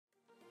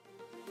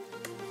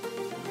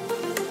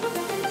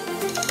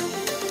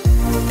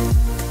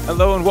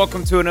Hello and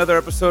welcome to another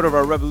episode of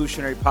our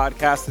Revolutionary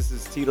Podcast. This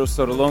is Tito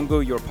Sotolongo,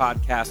 your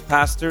podcast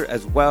pastor,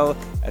 as well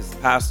as the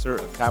pastor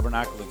of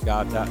Tabernacle of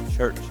God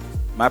Church.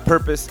 My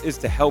purpose is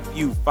to help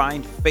you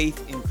find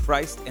faith in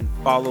Christ and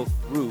follow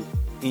through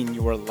in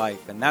your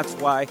life. And that's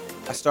why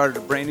I started a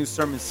brand new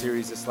sermon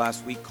series this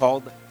last week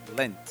called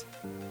Lent.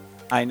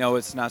 I know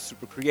it's not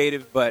super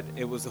creative, but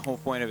it was the whole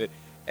point of it.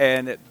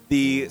 And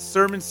the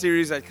sermon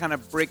series, I kind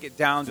of break it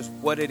down, just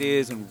what it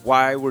is and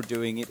why we're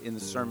doing it in the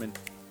sermon.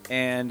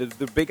 And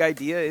the big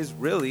idea is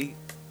really,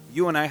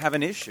 you and I have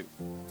an issue.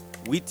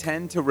 We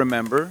tend to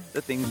remember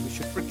the things we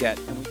should forget,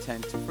 and we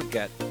tend to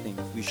forget the things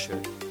we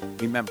should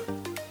remember.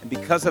 And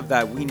because of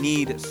that, we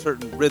need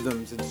certain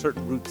rhythms and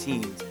certain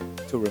routines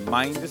to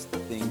remind us the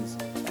things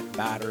that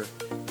matter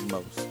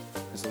most.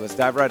 And so let's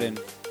dive right in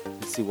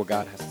and see what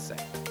God has to say.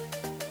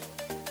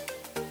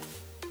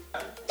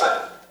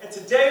 And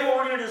today what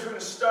we're going to do is we're going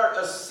to start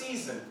a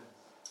season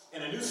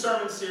in a new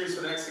sermon series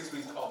for the next 6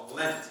 weeks called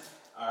Lent.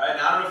 All right,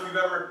 now I don't know if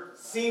you've ever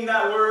seen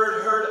that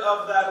word, heard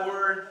of that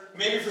word.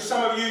 Maybe for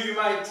some of you, you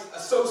might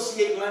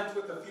associate Lent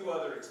with a few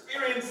other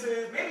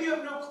experiences. Maybe you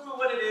have no clue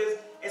what it is.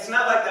 It's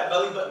not like that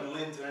belly button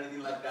Lent or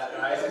anything like that,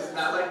 right? It's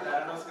not like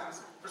that. I know it's kind of,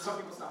 for some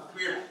people it sounds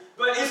weird.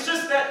 But it's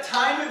just that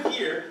time of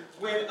year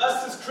when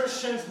us as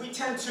Christians, we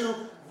tend to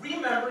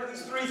remember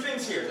these three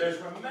things here. There's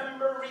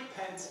remember,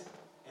 repent,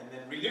 and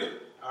then renew.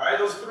 All right,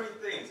 those three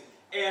things.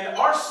 And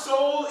our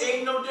soul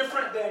ain't no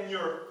different than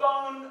your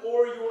phone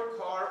or your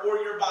car or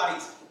your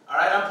bodies. All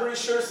right, I'm pretty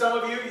sure some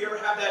of you ever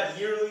have that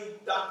yearly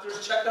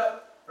doctor's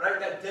checkup, right?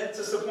 That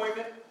dentist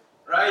appointment,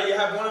 right? You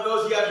have one of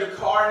those, you have your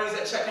car needs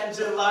that check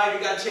engine light,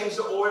 you got to change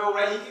the oil,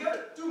 right? You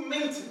got to do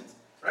maintenance,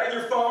 right?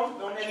 Your phone,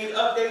 don't they need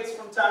updates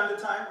from time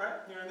to time, right?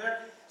 Here and there.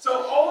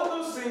 So all of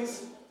those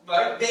things,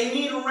 right, they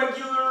need a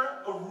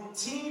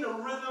routine, a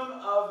rhythm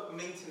of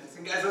maintenance.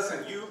 And guys,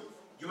 listen, you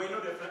ain't no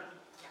different,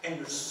 and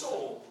your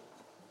soul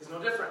is no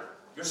different.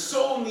 Your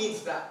soul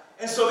needs that.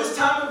 And so this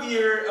time of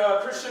year,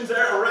 Christians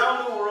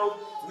around the world,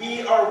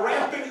 we are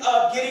ramping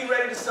up, getting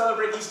ready to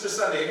celebrate Easter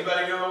Sunday.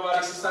 Anybody know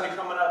about Easter Sunday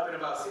coming up in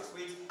about 6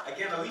 weeks?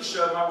 Again,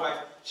 Alicia, my wife,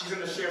 she's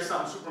going to share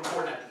something super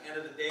important at the end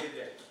of the day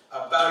today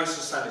about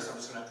Easter Sunday. So I'm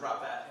just going to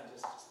drop that and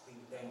just leave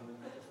it dangling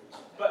there for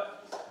you.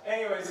 But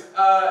anyways,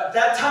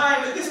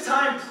 this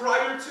time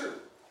prior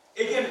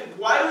to, again,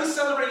 why do we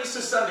celebrate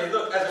Easter Sunday?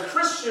 Look, as a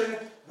Christian,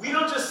 we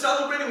don't just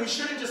celebrate, and we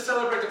shouldn't just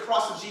celebrate the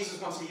cross of Jesus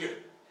once a year.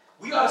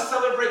 We ought to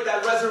celebrate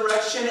that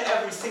resurrection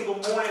every single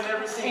morning,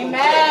 every single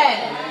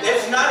day.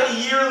 It's not a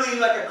yearly,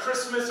 like a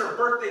Christmas or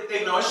birthday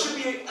thing. No, it should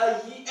be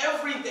a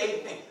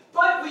everyday thing.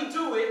 But we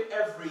do it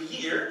every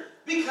year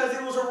because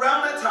it was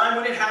around that time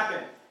when it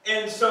happened.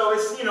 And so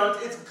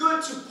it's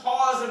good to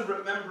pause and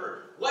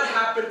remember what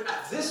happened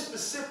at this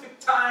specific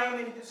time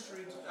in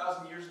history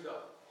 2,000 years ago.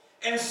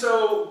 And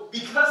so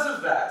because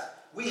of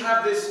that, we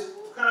have this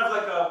kind of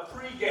like a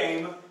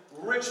pre-game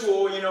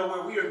ritual,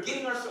 where we are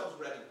getting ourselves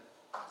ready.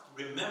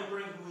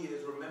 Remembering who he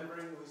is,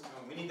 remembering who he's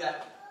doing. We need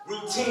that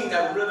routine,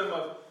 that rhythm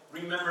of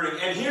remembering.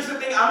 And here's the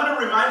thing, I'm going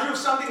to remind you of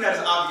something that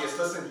is obvious.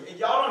 Listen,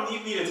 y'all don't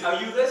need me to tell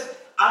you this.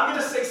 I'm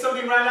going to say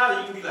something right now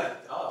that you can be like,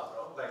 oh,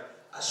 bro. Like,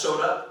 I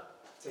showed up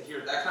to hear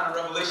that kind of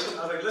revelation.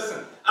 I was like,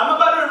 listen, I'm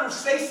about to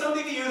say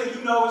something to you that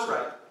you know is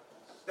right.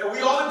 That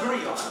we all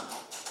agree on.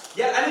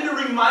 Yet I need to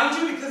remind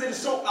you because it is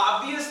so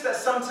obvious that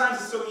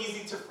sometimes it's so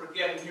easy to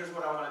forget. And here's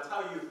what I want to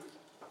tell you.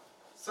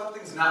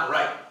 Something's not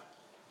right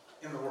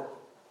in the world.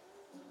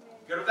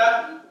 Good with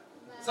that?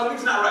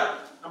 Something's not right.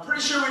 I'm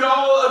pretty sure we'd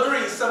all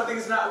agree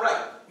something's not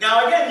right.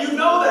 Now again, you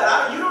know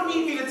that. You don't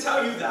need me to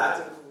tell you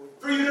that.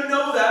 For you to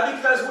know that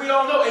because we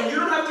all know. And you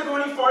don't have to go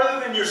any farther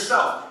than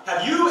yourself.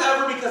 Have you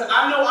ever, because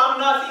I know I'm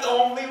not the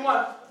only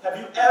one, have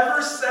you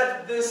ever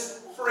said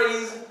this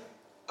phrase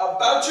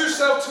about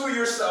yourself to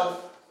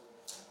yourself?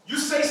 You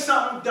say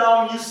something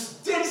dumb, you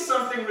did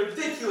something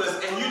ridiculous,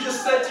 and you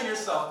just said to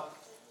yourself,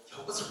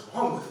 yo, what's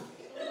wrong with me?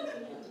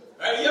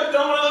 Right? You ever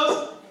done one of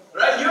those?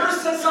 Right? You ever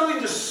said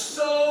something just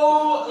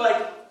so,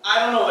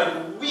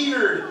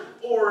 weird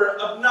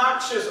or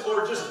obnoxious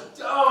or just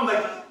dumb?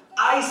 Like,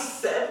 I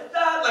said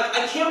that? Like,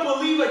 I can't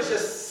believe I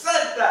just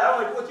said that.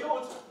 I'm like,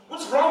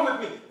 what's wrong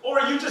with me?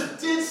 Or you just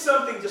did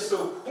something just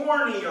so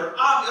corny or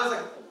obvious. I was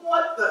like,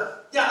 what the?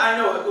 Yeah, I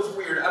know, it was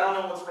weird. I don't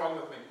know what's wrong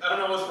with me.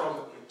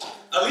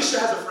 Alicia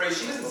has a phrase.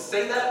 She doesn't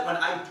say that when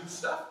I do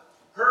stuff.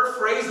 Her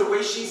phrase, the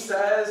way she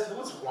says,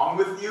 what's wrong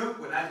with you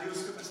when I do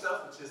stupid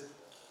stuff, which is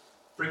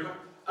frequent.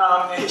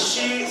 And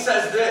she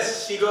says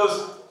this. She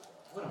goes,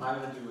 what am I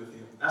going to do with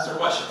you? That's her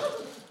question.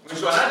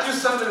 When I do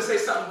something and say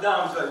something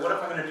dumb, she's like, what am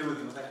I going to do with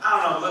you? I'm like,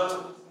 I don't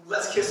know.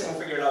 Let's kiss and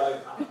we'll figure it out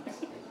later.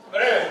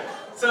 But anyway,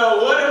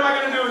 so what am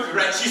I going to do with you?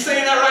 Right? She's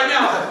saying that right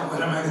now. I'm like,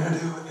 what am I going to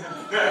do with you?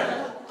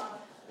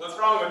 What's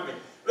wrong with me?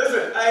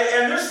 Listen,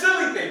 and there's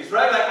silly things,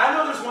 right? Like, I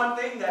know there's one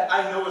thing that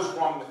I know is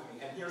wrong with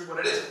me, and here's what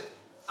it is.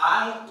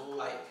 I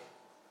like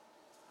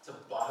to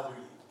bother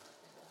you.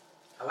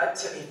 I like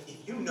to,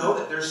 if you know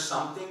that there's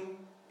something,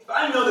 if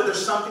I know that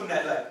there's something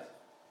that, like,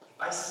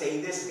 if I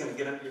say this is going to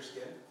get under your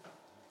skin,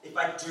 if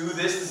I do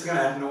this is going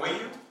to annoy you,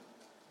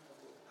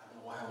 I don't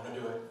know why I want to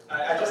do it.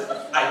 I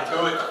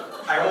do it.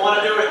 I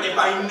want to do it. If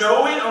I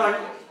know it, I'm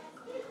like,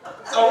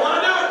 I want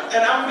to do it.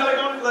 And I'm going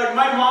to go, like,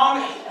 my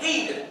mom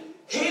hated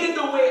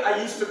the way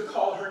I used to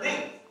call her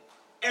name.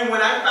 And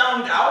when I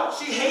found out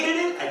she hated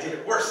it, I did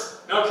it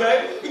worse.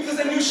 Okay? Because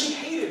I knew she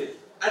hated it.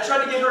 I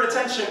tried to get her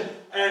attention,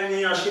 and,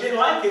 she didn't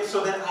like it,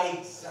 so then I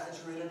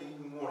exaggerated it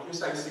even more. Here's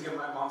how I used to get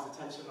my mom's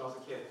attention when I was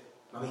a kid.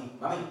 Mommy,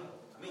 mommy,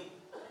 mommy,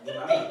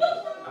 mommy,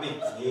 mommy,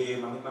 yeah,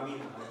 mommy, mommy,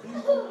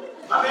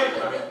 mommy,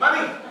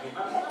 mommy.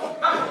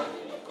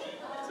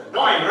 It's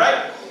annoying,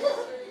 right?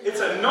 It's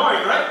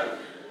annoying, right?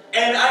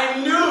 And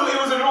I knew it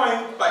was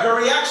annoying, but her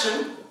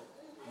reaction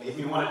made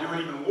me want to do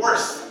it even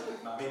worse.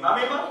 Mommy,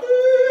 mommy, mommy.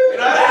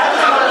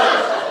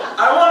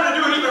 I wanted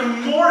to do it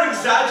even more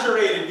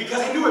exaggerated because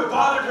I knew it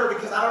bothered her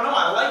because I don't know,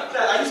 I liked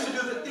that. I used to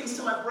do the things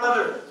to my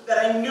brother that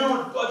I knew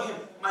would bug him.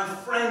 My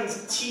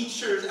friends,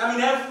 teachers,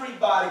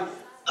 everybody.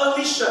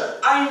 Alicia,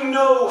 I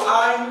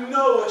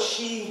know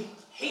she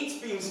hates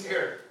being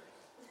scared.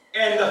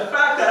 And the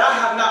fact that I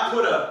have not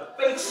put a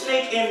fake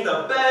snake in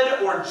the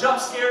bed or jump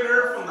scared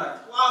her from the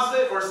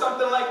closet or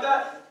something like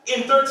that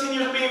in 13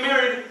 years of being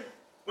married,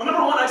 well,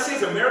 number one, I'd say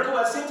it's a miracle.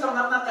 At the same time,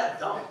 I'm not that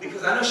dumb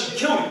because I know she'd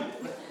kill me.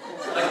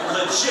 Like,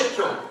 legit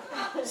kill me.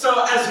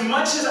 So as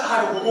much as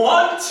I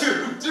want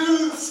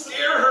to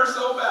scare her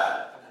so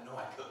bad, and I know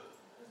I could.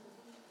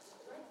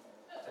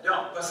 I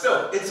don't, but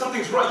still,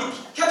 something's wrong. You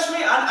catch me?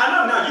 I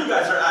know now you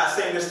guys are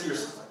saying this to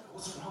yourself. Like,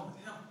 what's wrong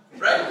with him?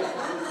 Right?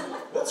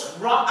 What's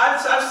wrong? I've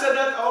said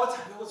that all the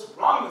time. What's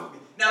wrong with me?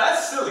 Now,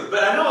 that's silly,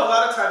 but I know a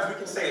lot of times we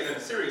can say it in a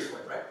serious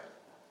way, right?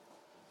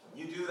 When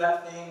you do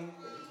that thing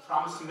that you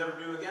promised to never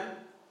do again,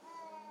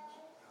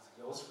 I was like,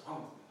 yo, what's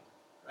wrong with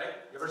me? Right?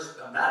 You ever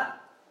done that?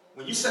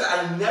 When you said,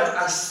 I know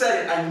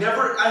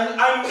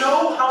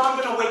how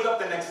I'm going to wake up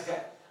the next day.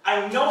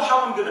 I know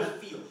how I'm going to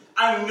feel.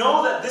 I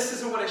know that this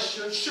isn't what I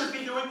should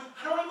be doing.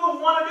 I don't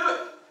even want to do it.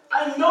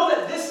 I know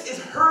that this is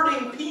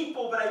hurting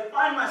people, but I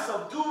find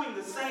myself doing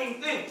the same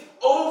thing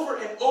over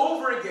and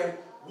over again.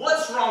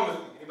 What's wrong with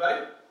me?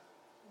 Anybody?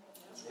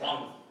 What's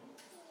wrong with me?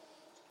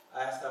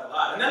 I ask that a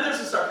lot. And then there's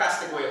a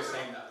sarcastic way of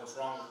saying that. What's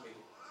wrong with me?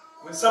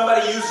 When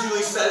somebody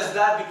usually says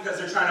that because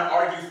they're trying to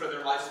argue for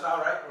their lifestyle,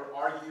 right? Or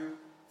argue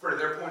for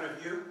their point of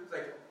view. It's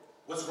like,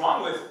 what's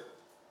wrong with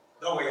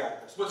the way I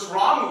dress? What's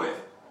wrong with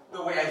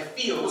the way I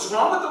feel? What's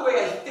wrong with the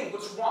way I think?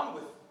 What's wrong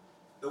with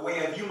the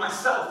way I view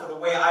myself or the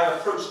way I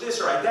approach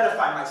this or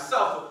identify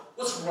myself?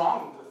 What's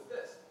wrong with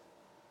this?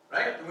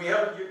 Right?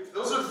 And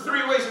those are the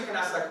three ways we can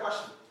ask that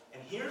question.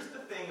 And here's the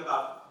thing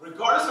about,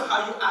 regardless of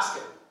how you ask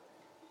it,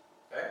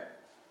 okay?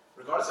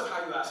 Regardless of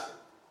how you ask it,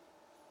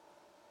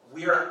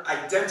 we are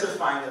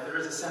identifying that there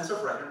is a sense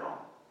of right and wrong.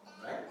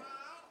 Right?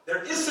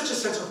 There is such a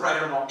sense of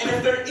right and wrong. And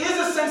if there is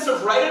a sense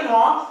of right and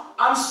wrong,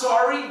 I'm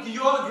sorry, do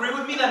you all agree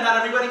with me that not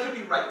everybody can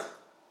be right?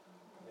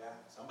 Yeah.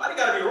 Somebody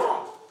got to be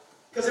wrong.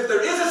 Because if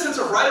there is a sense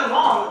of right and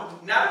wrong,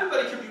 not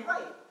everybody can be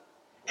right.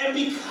 And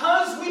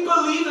because we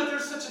believe that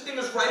there's such a thing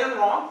as right and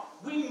wrong,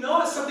 we know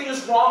that something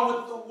is wrong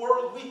with the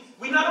world.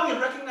 We not only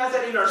recognize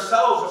that in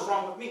ourselves, what's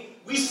wrong with me,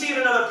 we see it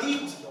in other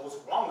people. So, what's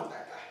wrong with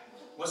that guy?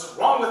 What's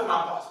wrong with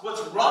my boss?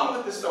 What's wrong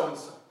with this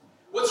so-and-so?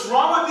 What's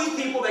wrong with these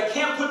people that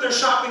can't put their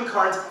shopping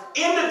carts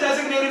in the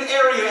designated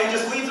area and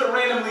just leaves it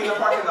randomly in the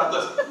parking lot?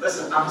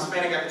 Listen, I'm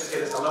Hispanic, I can say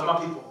this. I love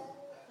my people.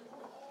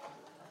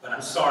 But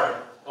I'm sorry.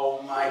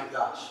 Oh my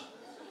gosh.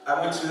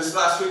 This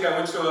last week, I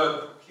went to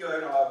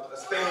a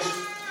Spanish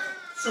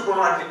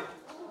supermarket.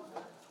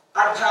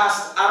 I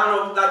passed,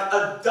 like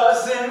a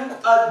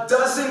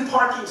dozen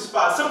parking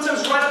spots,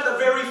 sometimes right at the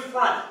very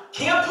front.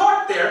 Can't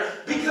park there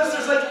because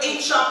there's like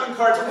 8 shopping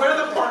carts where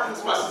the parking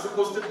spots are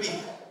supposed to be.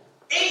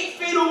 8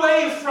 feet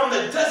away from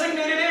the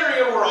designated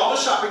area where all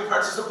the shopping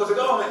carts are supposed to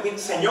go. I mean,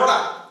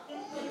 señora,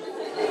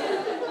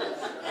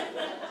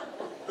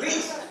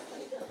 please,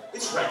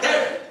 it's right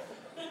there.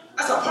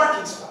 That's a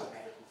parking spot,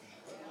 man.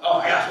 Oh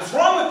my gosh, what's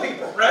wrong with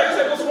people, right?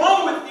 It's like, what's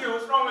wrong with you?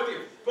 What's wrong with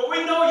you? But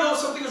we know,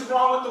 something is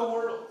wrong with the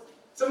world.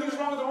 Something's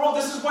wrong with the world.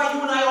 This is why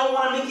you and I all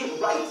want to make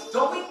it right,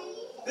 don't we?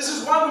 This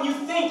is why when you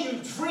think, you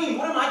dream,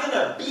 what am I going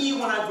to be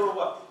when I grow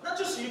up? Not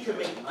just so you can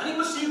make money,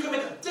 but so you can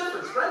make a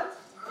difference, right?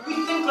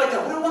 We think like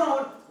that.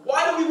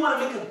 Why do we want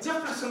to make a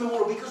difference in the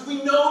world? Because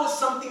we know that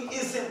something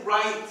isn't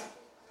right.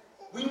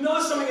 We know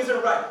that something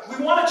isn't right.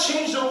 We want to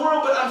change the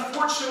world, but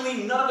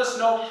unfortunately, none of us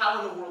know how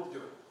in the world to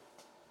do it.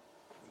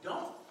 We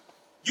don't.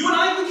 You and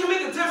I, we can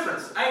make a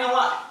difference. I ain't gonna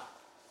lie.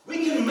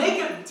 We can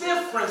make a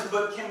difference,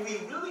 but can we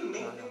really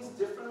make things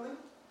differently?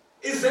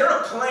 Is there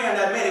a plan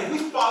that, man, if we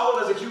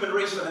followed as a human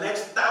race for the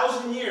next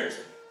 1,000 years,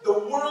 the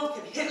world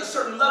can hit a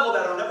certain level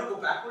that will never go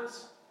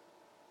backwards?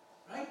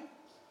 Right?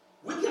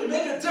 We can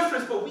make a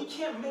difference, but we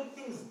can't make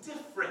things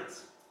different.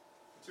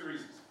 For 2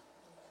 reasons.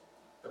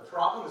 The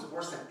problem is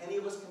worse than any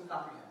of us can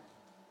comprehend.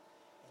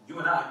 And you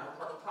and I are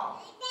part of the problem.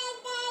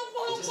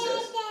 It just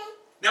is.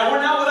 Now,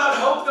 we're not without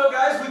hope, though,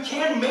 guys. We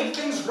can make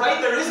things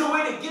right. There is a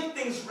way to get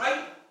things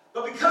right.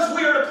 But because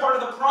we are a part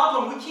of the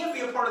problem, we can't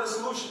be a part of the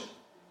solution.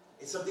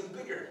 It's something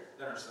bigger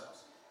than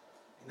ourselves.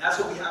 And that's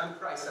what we have in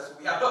Christ. That's what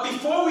we have. But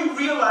before we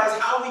realize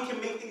how we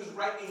can make things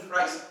right in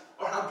Christ,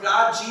 or how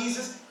God,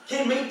 Jesus,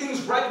 can make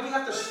things right, we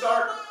have to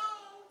start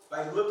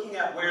by looking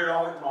at where it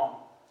all went wrong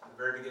at the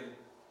very beginning.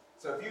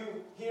 So if you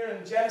hear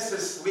in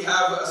Genesis, we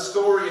have a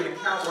story, an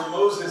account where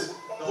Moses,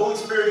 the Holy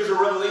Spirit gives a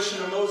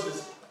revelation to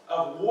Moses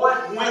of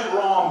what went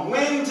wrong.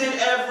 When did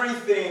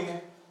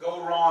everything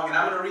go wrong? And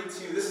I'm going to read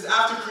to you. This is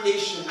after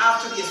creation,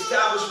 after the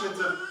establishment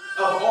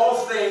of all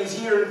things,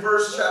 here in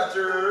verse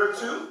chapter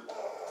 2.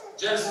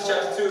 Genesis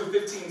chapter 2,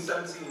 15,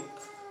 17. It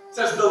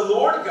says, the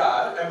Lord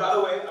God, and by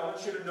the way, I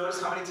want you to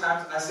notice how many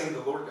times I say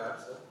the Lord God,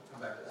 so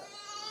come back to that.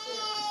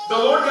 The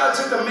Lord God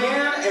took the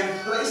man and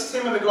placed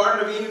him in the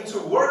Garden of Eden to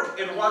work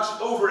and watch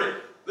over it.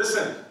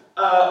 Listen,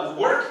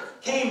 work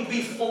came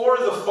before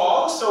the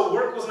fall, so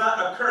work was not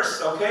a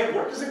curse, okay?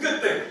 Work is a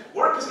good thing.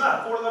 Work is not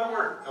a four-letter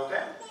word,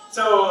 okay?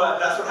 So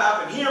that's what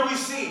happened. Here we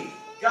see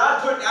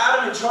God put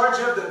Adam in charge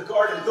of the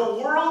garden.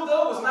 The world,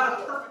 though, was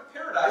not a perfect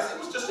paradise. It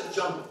was just a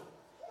jungle.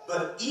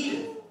 But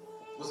Eden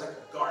was like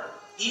a garden.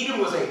 Eden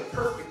was a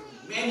perfectly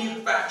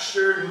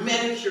manufactured,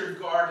 manicured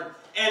garden.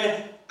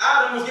 And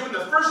Adam was given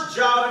the first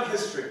job in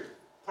history,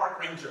 park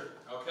ranger.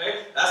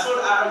 Okay? That's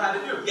what Adam had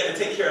to do. He had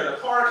to take care of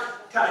the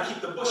park, kind of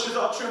keep the bushes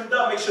all trimmed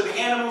up, make sure the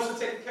animals were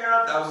taken care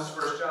of. That was his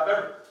first job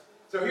ever.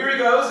 So here he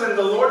goes, and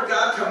the Lord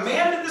God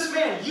commanded this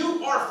man,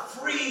 you are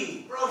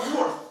free. Bro, you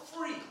are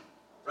free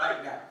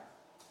right now.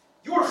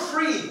 You are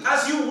free.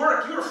 As you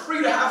work, you are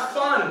free to have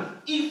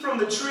fun. Eat from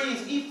the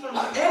trees. Eat from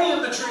any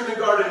of the tree in the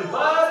garden.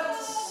 But,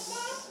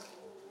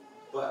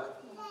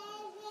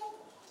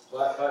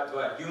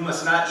 you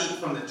must not eat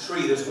from the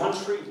tree. There's one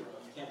tree, bro,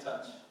 you can't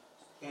touch.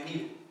 You can't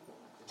eat it.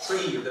 The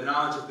tree of the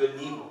knowledge of good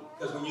and evil.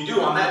 Because when you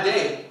do, on that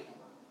day,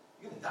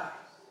 you're going to die.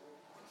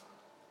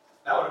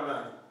 That would have been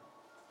like,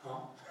 huh?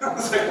 I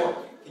was like,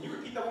 well, can you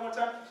repeat that one more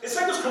time? It's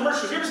like those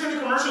commercials. You ever seen the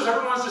commercials?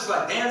 Everyone's just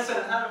like dancing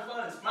and having fun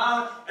and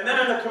smiling. And then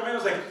in the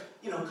commercial, like,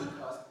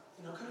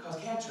 could cause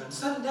cancer and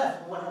sudden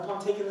death when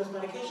upon taking this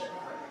medication.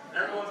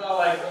 And everyone's all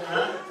like,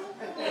 huh?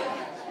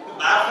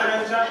 Laughing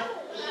and stuff.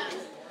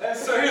 And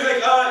so he's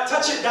like,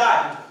 touch it,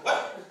 die.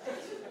 What?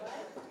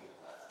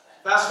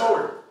 Fast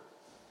forward.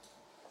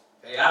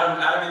 Hey,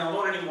 Adam ain't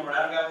alone anymore.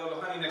 Adam got a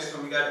little honey next to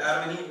him. We got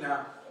Adam and Eve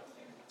now.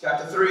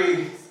 Chapter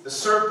 3, the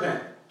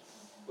serpent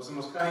was the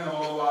most cunning of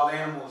all the wild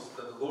animals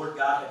that the Lord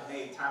God had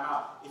made. Time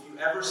out. If you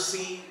ever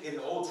see in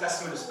the Old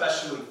Testament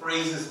especially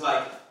phrases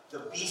like the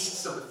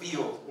beasts of the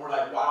field or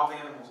like wild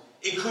animals,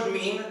 it could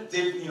mean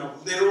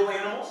literal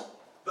animals,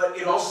 but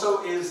it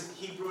also is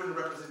Hebrew in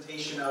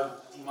representation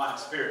of demonic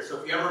spirits.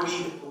 So if you ever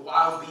read the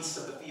wild beasts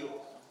of the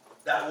field,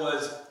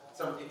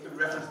 it could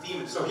reference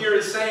demons. So here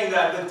it's saying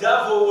that the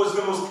devil was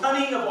the most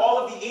cunning of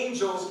all of the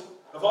angels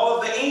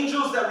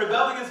that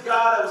rebelled against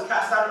God, that was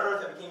cast down to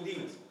earth, that became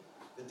demons.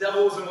 The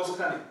devil was the most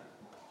cunning.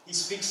 He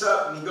speaks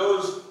up and he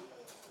goes,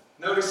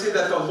 notice here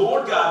that the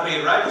Lord God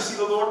made, right? You see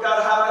the Lord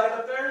God highlighted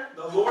up there?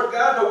 The Lord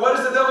God. But what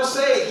does the devil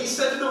say? He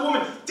said to the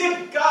woman,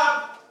 did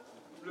God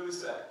really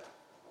say?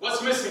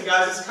 What's missing,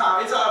 guys? It's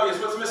obvious.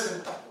 What's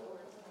missing?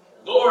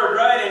 Lord,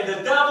 right? And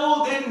the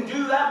devil didn't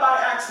do that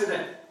by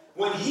accident.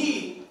 When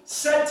he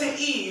said to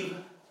Eve,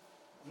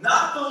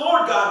 not the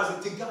Lord God,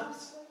 was it, did God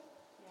say?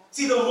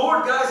 See, the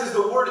Lord, guys, is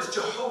the word. It's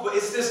Jehovah.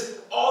 It's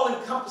this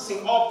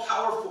all-encompassing,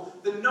 all-powerful,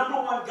 the number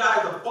one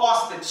guy, the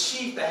boss, the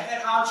chief, the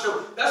head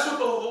honcho. That's what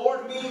the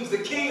Lord means, the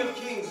King of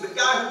Kings, the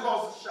guy who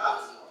calls the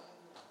shots.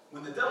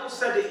 When the devil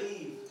said to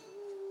Eve,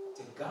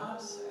 did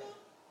God say?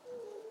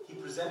 He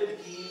presented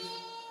Eve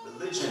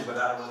religion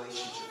without a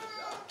relationship with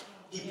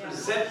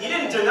God. He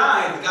didn't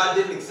deny that God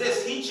didn't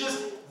exist. He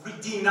just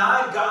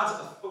denied God's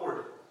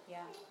authority.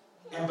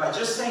 And by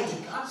just saying,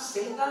 did God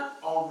say that?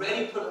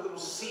 Already put a little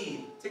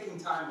seed, ticking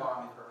time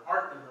bomb in her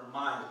heart and her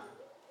mind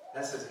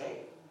that says,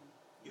 hey,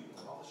 you can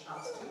call the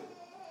shots too.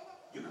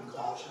 You can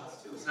call the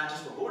shots too. It's not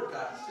just the Lord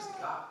God, it's just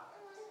God.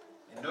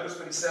 And notice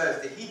what he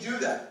says. Did he do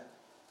that?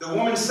 The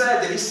woman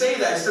said, did he say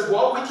that? He said,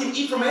 well, we can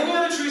eat from any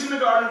other trees in the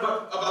garden,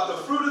 but about the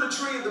fruit of the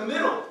tree in the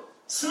middle,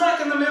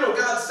 smack in the middle,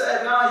 God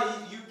said, no,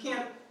 you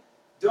can't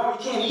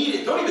eat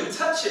it. Don't even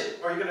touch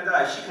it, or you're going to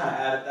die. She kind of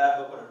added that,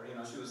 but whatever.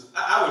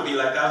 I would be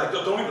like that. I was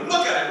like, don't even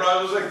look at it, bro.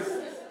 It was like,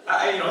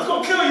 it's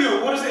going to kill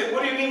you. What is it?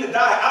 What do you mean to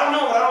die? I don't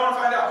know, but I don't want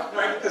to find out.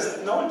 Right?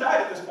 Because no one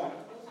died at this point.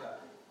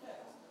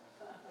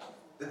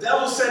 The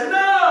devil said,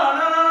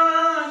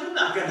 no, you're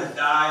not going to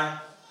die.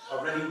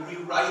 Already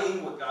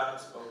rewriting what God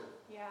had spoken.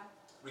 Yeah.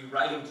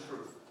 Rewriting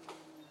truth.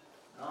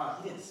 No,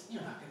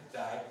 you're not going to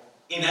die.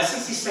 In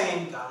essence, he's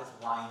saying God is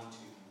lying to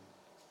you.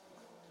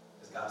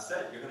 As God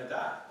said, you're going to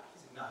die.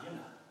 He's like, no, you're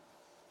not.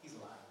 He's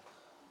lying.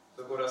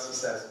 Look what else he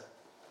says.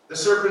 The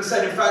serpent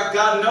said, in fact,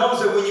 God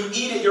knows that when you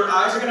eat it, your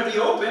eyes are going to be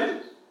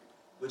opened.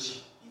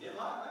 Which he didn't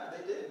lie.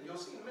 They did. You'll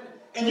see in a minute.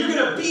 And you're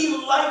going to be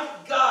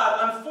like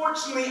God.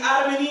 Unfortunately,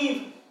 Adam and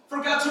Eve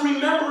forgot to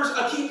remember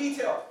a key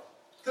detail.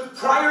 Because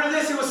prior to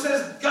this, it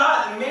says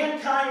God and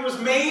mankind was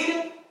made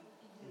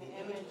in the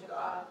image of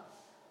God.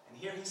 And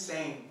here he's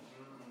saying,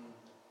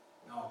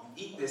 no,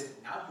 you eat this,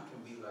 now you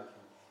can be like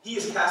him. He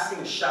is casting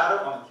a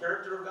shadow on the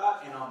character of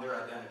God and on their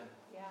identity.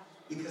 Yeah.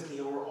 Because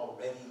they were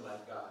already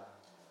like God.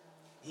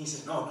 And he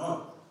said,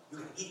 no, you're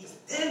going to eat this,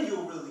 then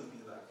you'll really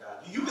be like God.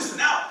 You're missing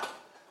out.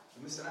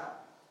 You're missing out.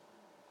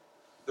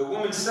 The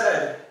woman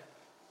saw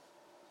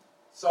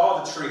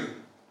the tree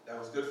that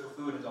was good for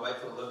food and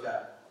delightful to look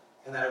at,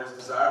 and that it was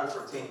desirable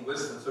for obtaining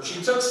wisdom. So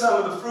she took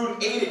some of the fruit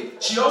and ate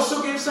it. She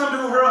also gave some to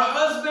her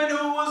husband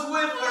who was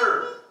with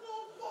her.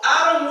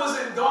 Adam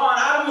wasn't gone.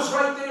 Adam was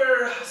right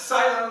there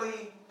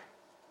silently.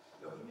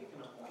 Yo, you're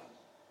making a point.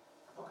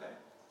 Okay.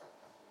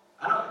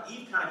 I know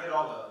Eve kind of get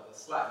all the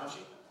slack, don't she?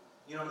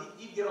 You know,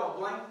 Eve get all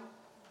blamed.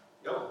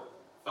 Yo,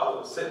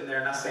 fellow was sitting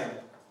there not saying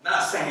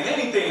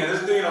anything. And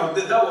this,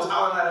 the devil was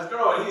hollering at his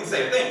girl, and he didn't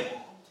say a thing.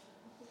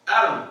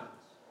 Adam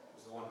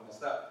was the one who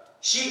messed up.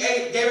 She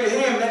ate, gave it to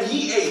him, then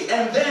he ate,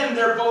 and then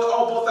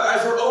both their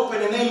eyes were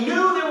open, and they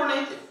knew they were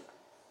naked.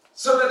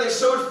 So that they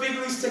sewed fig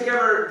leaves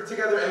together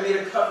and made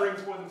a covering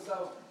for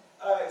themselves.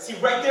 See,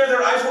 right there,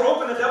 their eyes were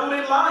open. The devil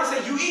didn't lie. He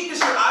said, you eat this,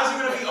 your eyes are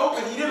going to be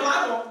open. He didn't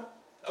lie to them.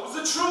 That was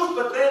the truth,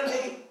 but then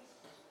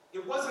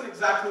it wasn't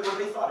exactly what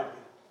they thought it'd be.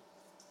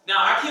 Now,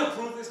 I can't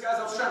prove this, guys.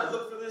 I was trying to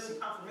look for this in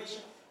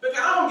confirmation. But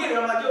I don't get it.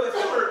 I'm like, yo, if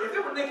they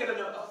were naked at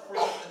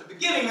the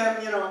beginning, then,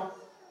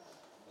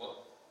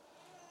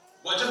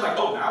 well, just like,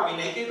 oh, now we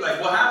naked?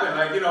 Like, what happened?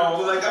 Like,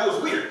 that was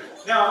weird.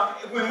 Now,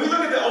 when we look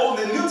at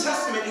the New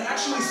Testament, it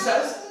actually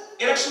says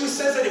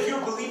that if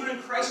you're a believer in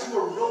Christ, you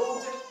are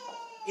robed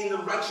in the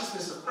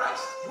righteousness of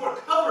Christ. You are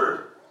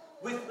covered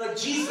with, like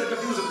Jesus, like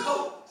if he was a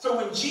coat. So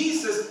when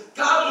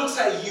God looks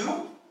at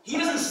you, he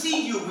doesn't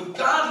see you. When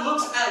God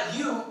looks at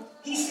you,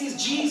 he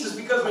sees Jesus,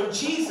 because when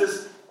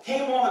Jesus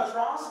came on the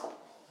cross,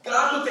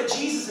 God looked at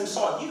Jesus and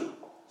saw you.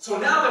 So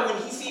now that when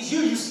he sees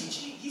you, he sees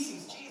Jesus.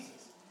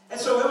 And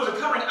so it was a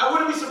covering. I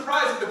wouldn't be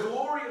surprised if the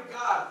glory of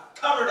God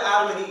covered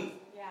Adam and Eve.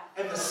 Yeah.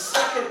 And the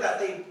second that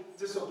they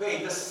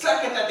disobeyed, the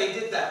second that they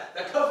did that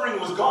covering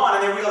was gone,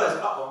 and they realized,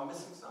 I'm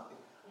missing something.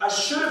 I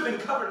should have been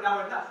covered, now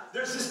I'm not.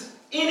 There's this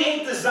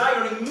innate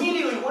desire.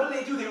 Immediately, what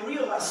do? They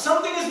realize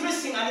something is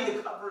missing. I need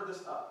to cover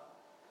this up.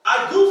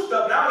 I goofed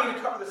up. Now I need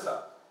to cover this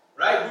up.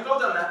 Right? We've all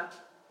done that.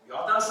 We've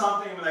all done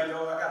something. We're like,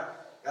 I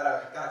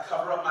gotta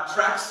cover up my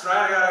tracks.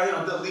 Right? I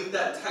gotta delete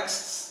that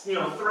text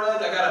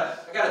thread. I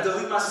gotta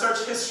delete my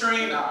search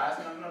history. No,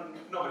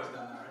 nobody's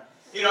done that.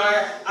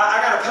 Right?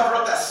 I gotta cover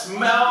up that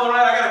smell.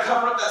 Right? I gotta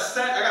cover up that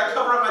scent. I gotta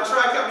cover up my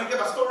track. I gotta get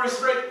my story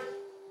straight.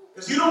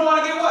 Because you don't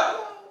want to get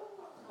what?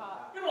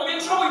 You don't want to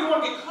get in trouble. You don't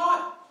want to get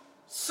caught.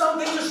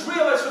 They just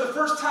realized for the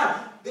first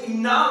time, the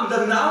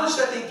knowledge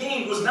that they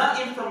gained was not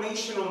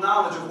informational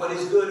knowledge of what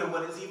is good and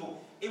what is evil.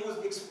 It was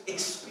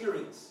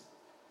experience.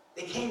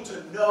 They came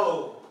to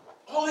know.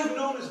 All they've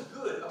known is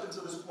good up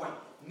until this point.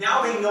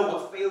 Now they know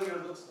what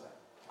failure looks like,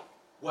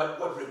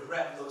 what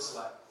regret looks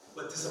like,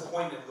 what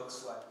disappointment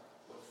looks like,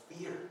 what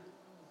fear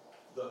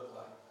looked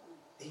like.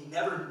 They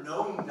never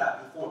known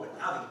that before, but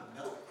now they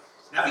know it.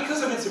 Not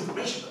because of its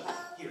information, but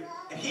here.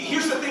 And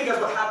here's the thing, guys,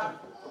 what happened.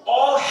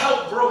 All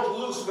hell broke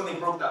loose when they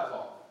broke that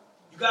law.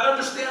 You got to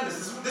understand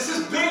this. This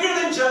is bigger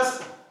than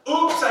just,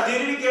 oops, I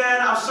did it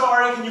again, I'm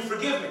sorry, can you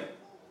forgive me?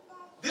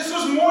 This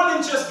was more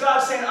than just God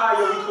saying,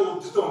 you're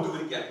cool, just don't do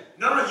it again.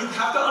 No, you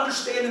have to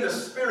understand in the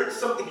spirit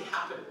something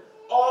happened.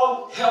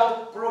 All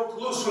hell broke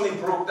loose when they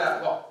broke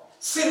that law.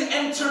 Sin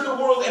entered the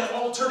world and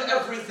altered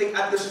everything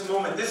at this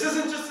moment. This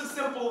isn't just a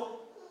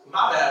simple,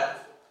 my bad.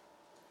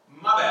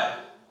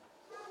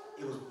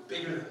 It was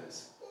bigger than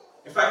this.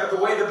 In fact, the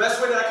best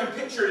way that I can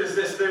picture it is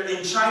this.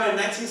 In China in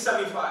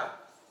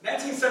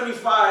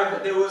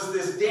 1975, there was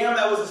this dam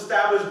that was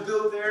established,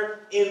 built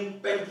there in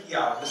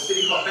Benqiao, the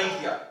city called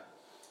Benqiao.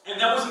 And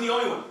that wasn't the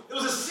only one. There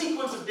was a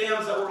sequence of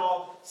dams that were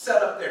all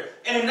set up there.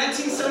 And in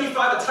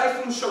 1975, a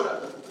typhoon showed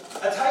up.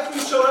 A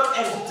typhoon showed up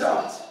and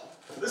dumped.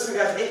 Listen,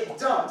 guys, it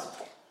dumped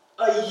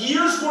a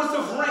year's worth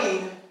of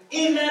rain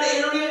in that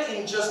area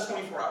in just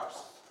 24 hours.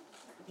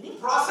 Can you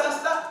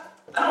process that?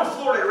 I know in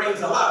Florida it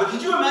rains a lot, but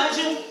could you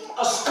imagine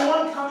a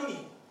storm coming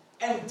in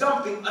and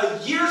dumping a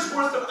year's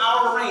worth of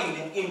our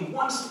rain in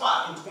one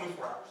spot in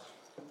 24 hours?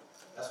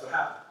 That's what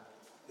happened.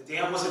 The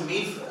dam wasn't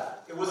made for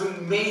that. It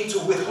wasn't made to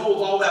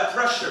withhold all that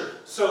pressure.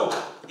 So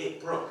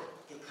it broke.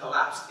 It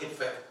collapsed. It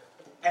failed.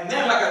 And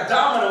then like a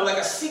domino, like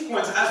a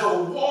sequence, as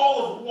a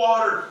wall of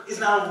water is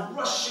now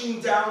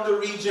rushing down the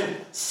region,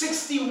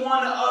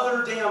 61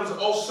 other dams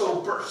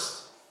also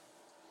burst.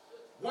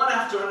 One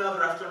after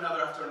another, after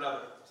another, after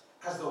another.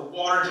 As the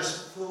water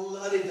just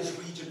flooded this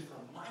region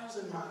for miles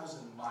and miles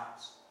and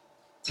miles.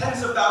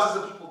 Tens of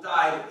thousands of people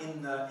died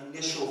in the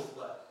initial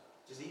flood.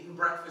 Just eating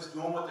breakfast,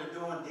 doing what they're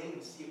doing, they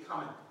didn't see it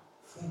coming.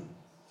 Boom.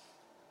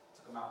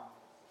 Took them out.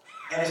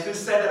 And it's been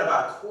said that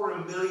about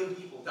 250,000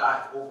 people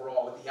died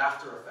overall with the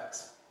after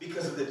effects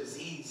because of the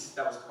disease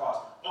that was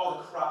caused. All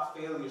the crop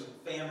failures and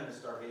famine and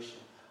starvation.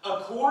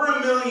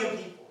 250,000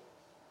 people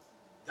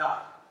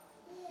died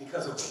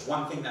because of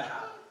one thing that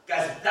happened.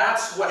 Guys,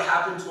 that's what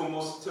happened to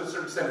a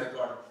certain extent in the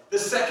garden. The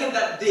second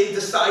that they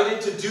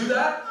decided to do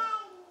that,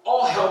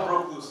 all hell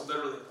broke loose,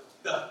 literally.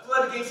 The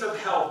floodgates of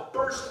hell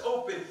burst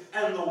open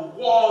and the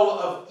wall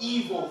of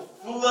evil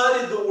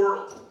flooded the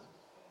world.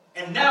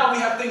 And now we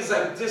have things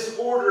like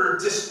disorder,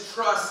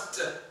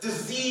 distrust,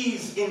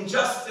 disease,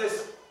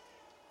 injustice.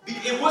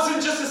 It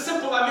wasn't just as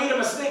simple, I made a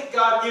mistake,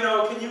 God,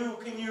 can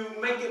you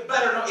make it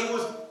better? No, it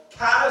was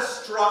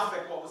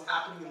catastrophic what was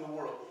happening in the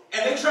world.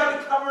 And they tried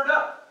to cover it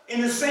up.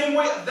 In the same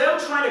way, them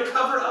trying to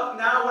cover up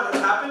now what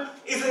has happened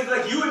is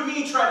like you and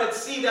me try to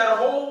see that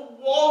whole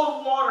wall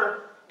of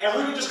water, and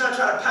we were just going to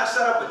try to patch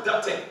that up with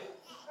duct tape.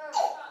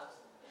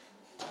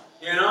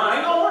 It ain't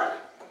going to work.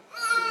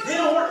 It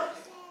didn't work.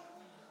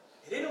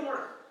 It didn't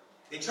work.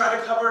 They tried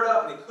to cover it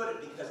up, and they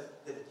couldn't because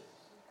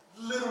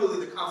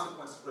literally the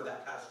consequences were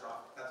that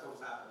catastrophic. That's what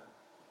was happening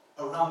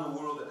around the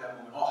world at that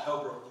moment. All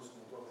hell broke loose when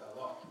they broke that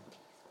law.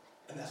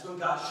 And that's when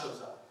God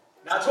shows up.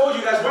 Now, I told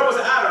you guys, where was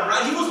Adam,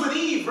 right? He was with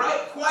Eve, right?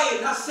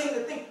 Quiet, not saying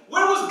a thing.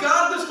 Where was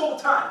God this whole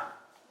time?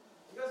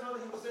 You guys know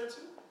that he was there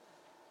too?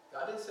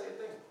 God didn't say a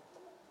thing.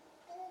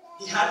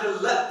 He had to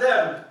let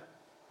them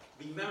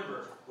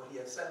remember what he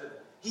had said to them.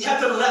 He had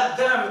to let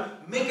them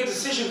make a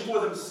decision for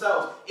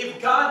themselves. If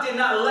God did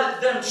not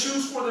let them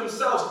choose for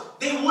themselves,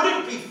 they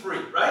wouldn't be free,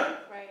 right?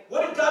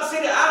 What did God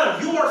say to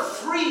Adam? You are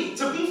free.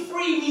 To be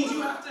free means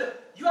you have to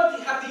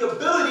have the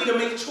ability to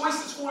make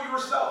choices for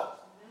yourself.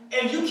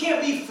 And you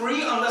can't be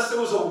free unless there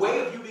was a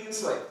way of you being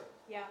enslaved.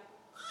 Yeah.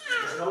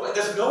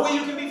 There's no way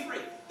you can be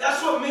free.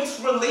 That's what makes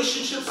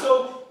relationships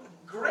so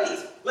great.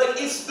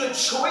 Like, it's the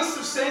choice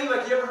of saying,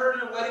 like, you ever heard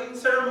in a wedding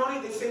ceremony,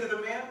 they say to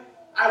the man,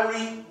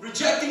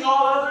 rejecting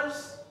all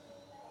others,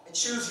 and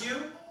choose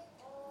you,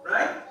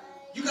 right?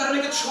 You got to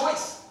make a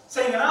choice.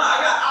 Saying, I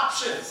got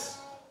options.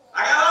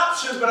 I got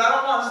options, but I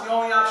don't want, this is the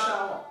only option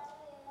I want.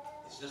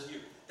 It's just you.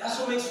 That's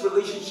what makes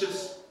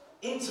relationships,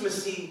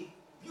 intimacy,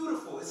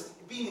 beautiful. It's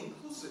being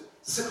inclusive.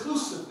 It's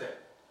inclusive there.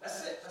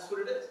 That's it. That's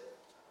what it is.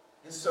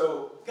 And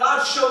so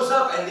God shows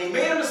up, and they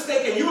made a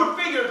mistake, and you would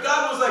figure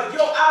God was like,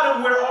 yo,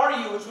 Adam, where are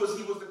you? He was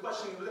the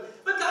question.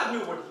 But God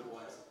knew where he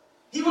was.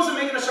 He wasn't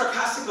making a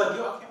sarcastic, like,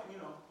 yo, I can't,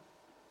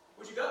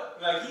 where'd you go?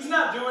 Like, he's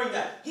not doing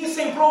that. He's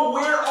saying, bro,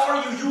 where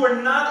are you? You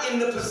are not in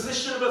the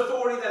position of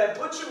authority that I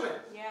put you in.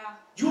 Yeah.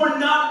 You are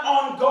not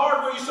on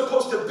guard where you're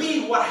supposed to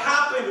be. What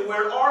happened?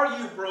 Where are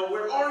you, bro?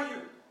 Where are you?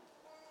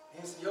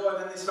 And he said, yo,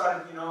 and then they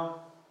started, yo,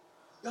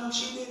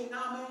 she did it.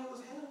 Nah, man, it was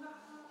him.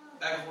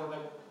 Back and forth, like,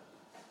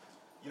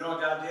 you know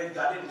what God did?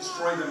 God didn't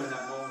destroy them in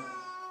that moment.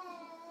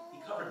 He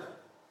covered them.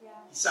 Yeah.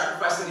 He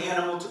sacrificed an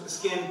animal, took the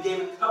skin,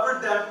 gave it,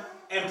 covered them,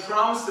 and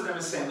promised to them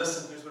and saying,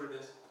 listen, here's what it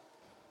is.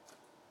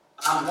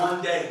 On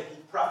one day, he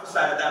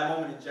prophesied at that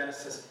moment in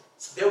Genesis,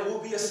 there will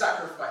be a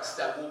sacrifice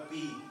that will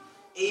be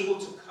able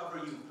to cover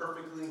you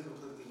perfectly and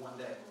completely one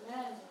day.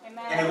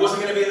 Amen. And it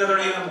wasn't going to be another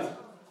animal.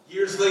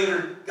 Years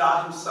later,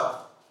 God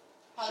himself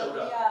showed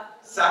up,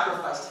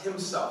 sacrificed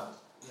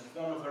himself in the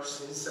form of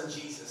his son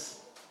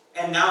Jesus.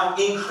 And now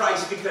in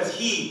Christ, because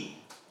he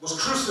was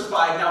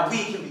crucified, now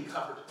we can be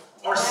covered.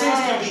 Our sins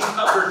can be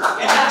covered.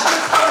 And not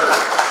just covered.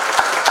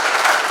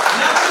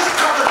 Not just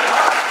covered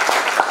up.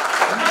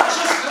 Not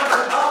just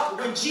covered up.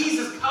 When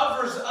Jesus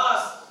covers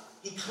us,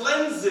 he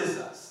cleanses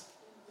us.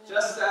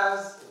 Just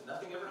as if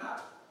nothing ever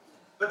happened.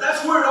 But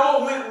that's where it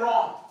all went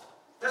wrong.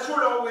 That's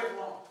where it all went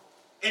wrong.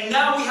 And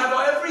now we have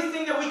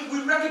everything that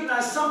we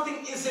recognize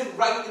something isn't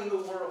right in the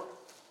world.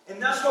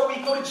 And that's why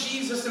we go to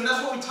Jesus, and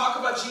that's why we talk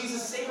about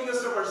Jesus saving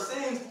us of our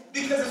sins,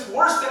 because it's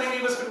worse than any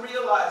of us can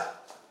realize.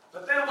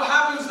 But then what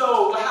happens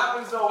though? What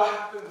happens?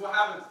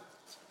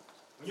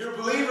 When you're a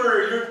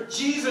believer, you're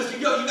Jesus, you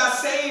got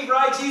saved,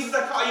 right? Jesus,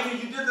 I call you,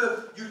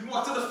 you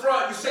walk to the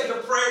front, you say the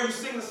prayer, you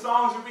sing the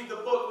songs, you read the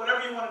book,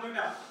 whatever you want to do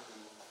now.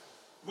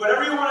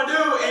 Whatever you want to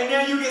do, and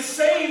then you get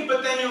saved,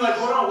 but then you're like,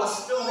 hold on,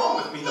 what's still wrong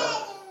with me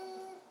though?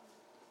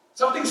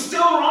 Something's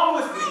still wrong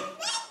with me.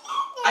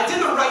 I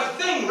did the right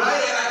thing,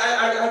 right?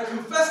 I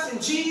confessed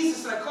in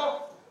Jesus and I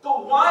called.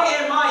 But why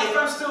am I, if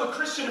I'm still a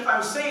Christian, if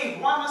I'm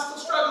saved, why am I still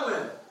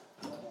struggling?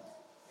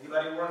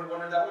 Anybody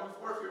wondered that one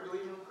before? If you're a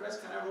believer in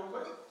Christ, can I real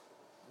quick?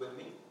 With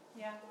me?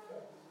 Yeah.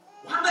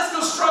 Why am I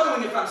still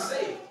struggling if I'm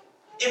saved?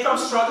 If I'm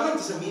struggling,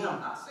 does it mean I'm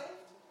not saved?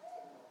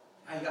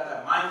 Now you got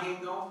that mind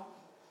game going.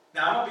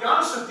 Now I'm going to be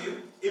honest with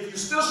you. If you're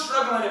still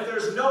struggling, if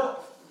there's no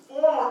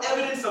form or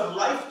evidence of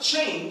life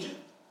change,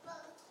 I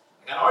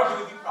got to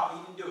argue with you,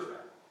 probably didn't do it right.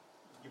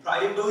 You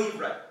probably didn't believe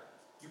right.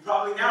 You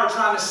probably now are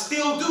trying to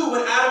still do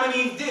what Adam and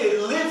Eve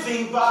did,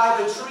 living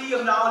by the tree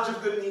of knowledge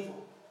of good and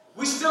evil.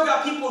 We still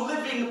got people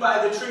living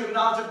by the tree of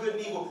knowledge of good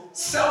and evil.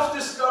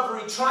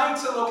 Self-discovery, trying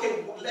to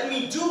locate, let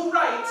me do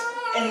right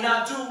and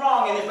not do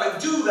wrong. And if I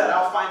do that,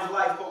 I'll find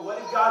life. But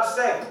what did God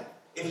say?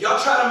 If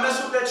y'all try to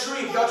mess with that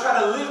tree, if y'all try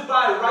to live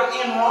by right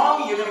and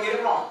wrong, you're going to get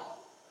it wrong.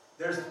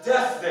 There's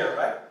death there,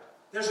 right?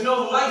 There's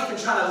no life in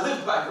trying to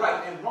live by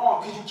right and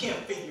wrong because you can't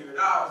figure it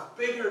out.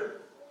 It's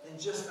bigger than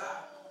just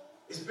that.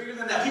 It's bigger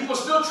than that. People are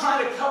still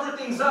trying to cover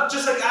things up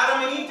just like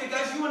Adam and Eve did.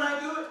 Guys, you and I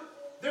do it.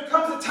 There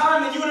comes a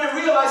time that you and I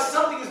realize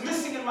something is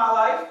missing in my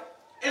life.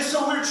 And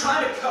so we're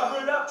trying to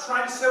cover it up,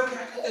 trying to say, okay,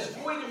 I got this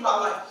void in my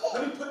life.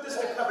 Let me put this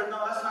to cover.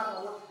 No, that's not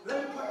going to work.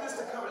 Let me put this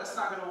to cover. That's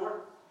not going to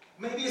work.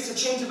 Maybe it's a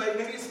change of life.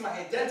 Maybe it's my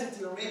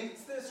identity, or maybe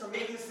it's this, or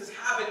maybe it's this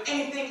habit.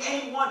 Anything,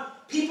 anyone.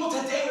 People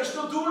today are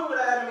still doing what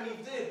Adam and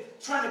Eve did,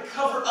 trying to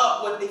cover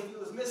up what they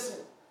feel is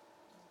missing.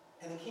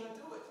 And they can't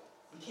do it.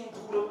 We can't do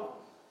it alone.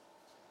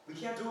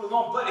 can't do it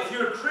alone. But if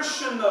you're a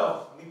Christian,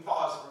 though, let me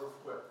pause real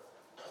quick.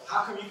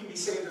 How come you can be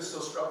saved and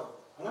still struggle?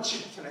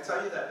 Can I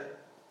tell you that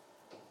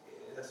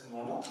that's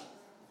normal?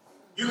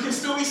 You can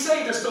still be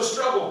saved and still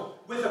struggle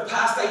with a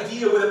past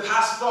idea, with a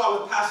past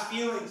thought, with past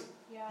feelings.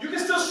 Yeah. You can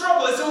still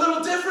struggle. It's a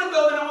little different,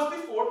 though, than it was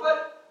before.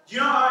 But do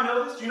you know how I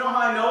know this? Do you know how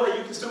I know that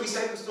you can still be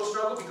saved and still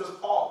struggle? Because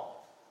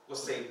Paul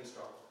was saved and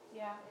struggled.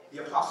 Yeah.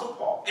 The Apostle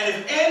Paul. And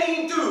if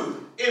any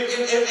dude,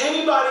 if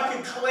anybody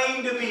could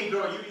claim to be,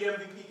 girl, you the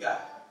MVP guy,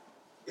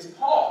 it's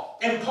Paul.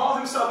 And Paul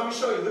himself, let me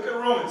show you. Look at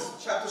Romans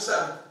chapter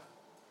 7.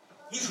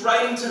 He's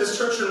writing to this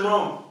church in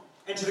Rome.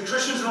 And to the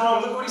Christians in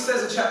Rome, look what he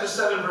says in chapter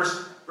 7,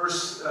 verse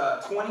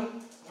 20. What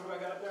have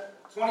I got up there?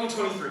 20 and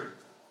 23.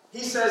 He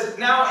says,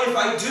 now if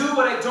I do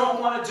what I don't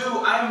want to do,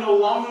 I am no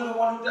longer the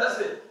one who does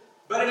it.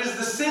 But it is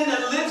the sin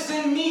that lives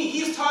in me.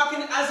 He's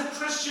talking as a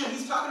Christian.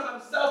 He's talking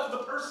about himself, the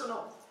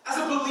personal. As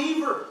a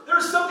believer, there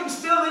is something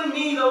still in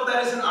me, though,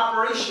 that is in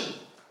operation.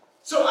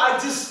 So I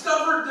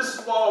discovered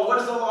this law. What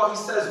is the law? He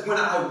says, when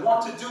I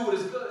want to do what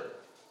is good.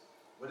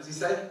 What does he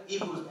say?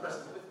 Evil is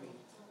present with me.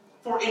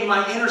 For in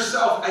my inner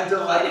self, I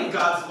delight in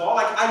God's law.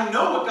 Like, I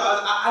know what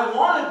I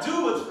want to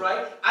do what's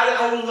right.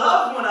 I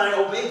love when I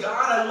obey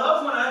God. I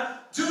love when I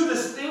do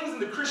these things in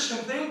the Christian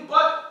thing.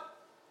 But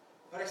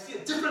I see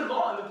a different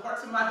law in the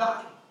parts of my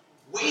body.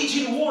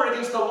 Waging war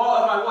against the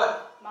law of my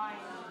what? Mind.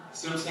 You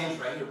see what I'm saying?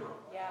 It's right here, bro.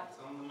 Yeah. It's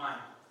on the mind.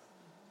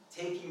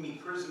 Taking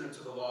me prisoner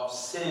to the law of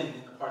sin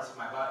in the parts of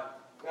my body.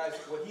 Guys,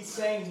 what he's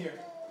saying here,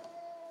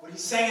 what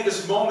he's saying at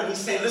this moment, he's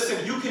saying,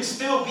 listen, you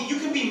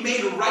can be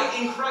made right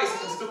in Christ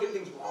and still get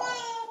things wrong.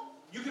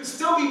 You can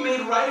still be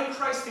made right in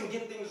Christ and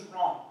get things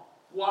wrong.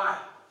 Why?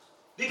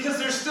 Because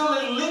there's still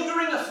a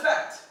lingering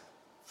effect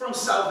from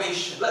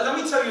salvation. Let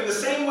me tell you, in the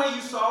same way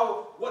you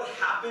saw what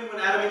happened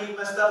when Adam and Eve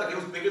messed up, like it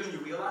was bigger than you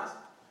realized.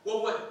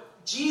 Well,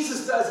 what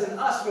Jesus does in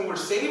us when we're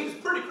saved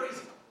is pretty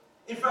crazy.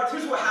 In fact,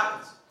 here's what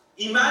happens.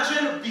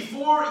 Imagine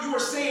before you are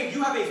saved,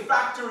 you have a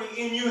factory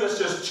in you that's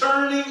just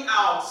churning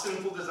out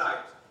sinful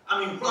desires.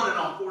 I mean, running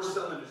on 4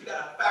 cylinders. You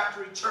got a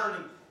factory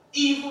churning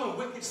evil and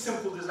wicked,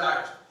 sinful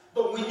desires.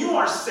 But when you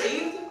are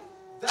saved,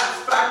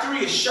 that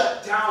factory is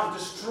shut down,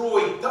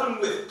 destroyed,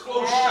 done with,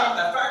 closed shop.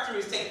 That factory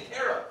is taken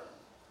care of.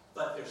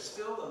 But there's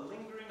still a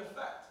lingering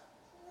effect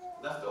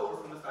left over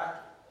from the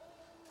factory.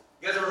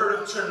 You guys ever heard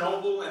of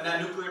Chernobyl and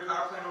that nuclear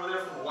power plant over there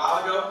from a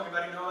while ago?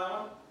 Anybody know that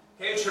one?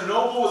 Okay,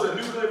 Chernobyl was a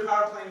nuclear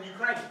power plant in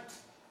Ukraine.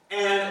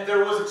 And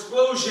there was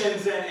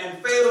explosions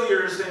and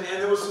failures and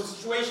there was some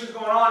situations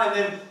going on. And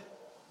then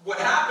what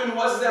happened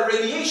was that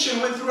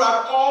radiation went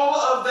throughout all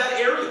of that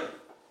area,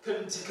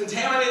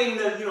 contaminating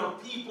the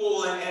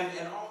people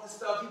and all this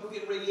stuff. People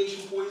get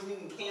radiation poisoning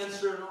and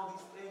cancer and all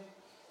these things.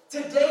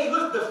 Today,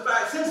 look,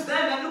 since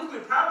then, that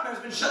nuclear power plant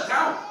has been shut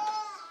down.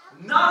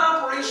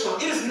 Not operational.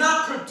 It is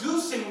not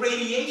producing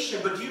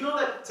radiation. But do you know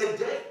that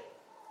today,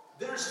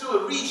 there's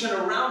still a region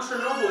around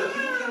Chernobyl that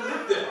people can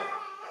live there?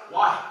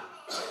 Why?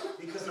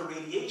 Because the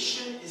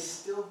radiation is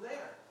still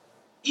there.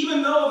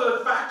 Even though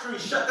the factory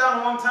shut down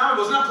a long time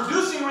ago, it's not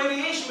producing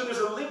radiation, but there's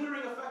a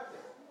lingering effect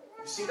there.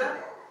 You see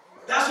that?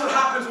 That's what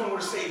happens when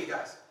we're saved,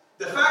 guys.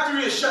 The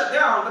factory is shut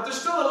down, but there's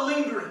still a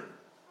lingering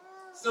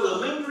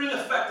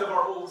effect of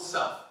our old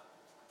self.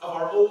 Of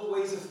our old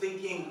ways of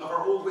thinking, of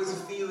our old ways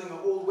of feeling,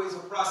 of old ways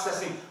of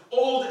processing.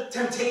 Old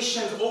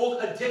temptations,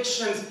 old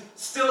addictions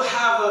still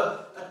have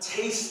a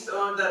taste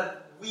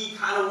that we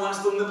kind of want to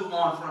still nibble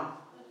on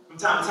from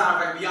time to time,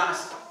 if I can be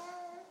honest.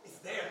 It's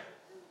there.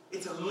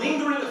 It's a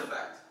lingering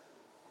effect.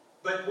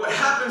 But what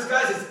happens,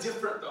 guys, is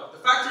different, though. The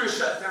factory is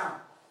shut down.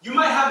 You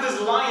might have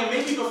this lion.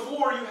 Maybe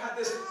before you had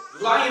this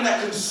lion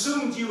that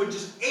consumed you and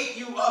just ate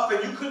you up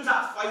and you could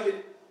not fight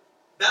it.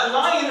 That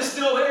lion is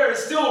still there.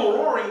 It's still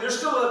roaring.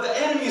 The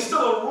enemy is still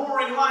a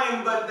roaring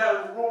lion, but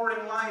that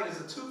roaring lion is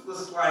a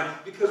toothless lion.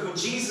 Because when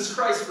Jesus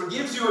Christ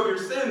forgives you of your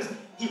sins,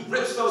 he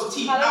rips those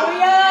teeth out.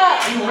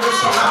 He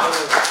rips them out.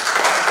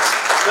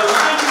 The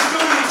lion can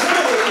still be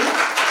intimidating.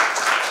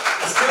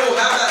 It still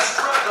have that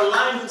strut. The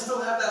lion can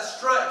still have that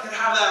strut. It can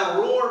have that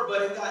roar,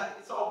 but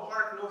it's all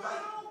bark, no bite.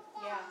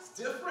 Yeah. It's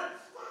different.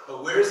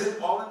 But where is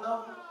it all in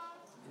though?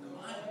 In the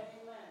mind.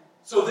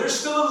 So there's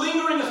still a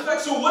lingering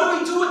effect. So what do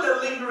we do with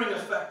that lingering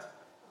effect?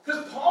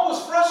 Because Paul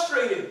was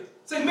frustrated.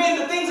 Saying, man,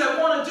 the things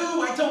I want to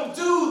do, I don't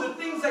do. The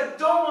things I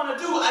don't want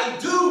to do, I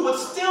do.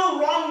 What's still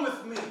wrong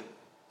with me?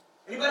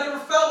 Anybody ever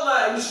felt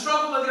that? You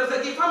struggle with it?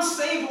 Like, if I'm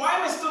saved, why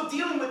am I still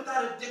dealing with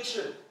that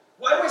addiction?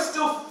 Why do I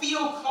still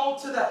feel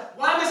called to that?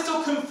 Why am I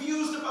still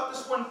confused about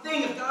this one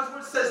thing? If God's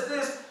word says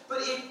this,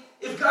 but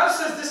if God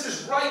says this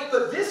is right,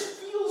 but this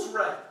feels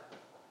right.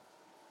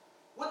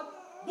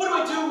 What do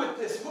I do with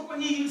this? Look what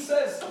he even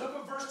says. Look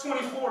at verse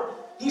 24.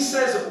 He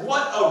says,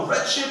 what a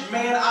wretched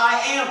man I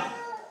am.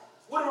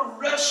 What a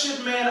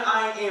wretched man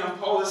I am,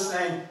 Paul is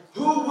saying.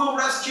 Who will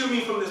rescue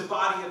me from this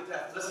body of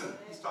death? Listen,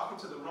 he's talking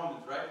to the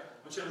Romans, right?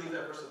 I want you to leave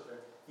that verse up there.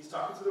 He's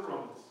talking to the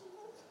Romans.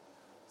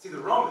 See, the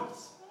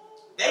Romans,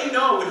 they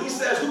know when he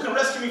says, who can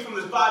rescue me from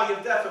this body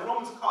of death? The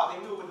Romans caught,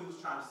 they knew what he was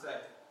trying to say.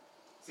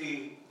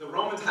 See, the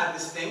Romans had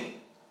this thing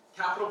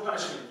Capital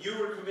punishment.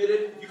 You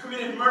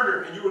committed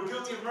murder, and you were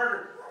guilty of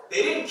murder.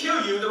 They didn't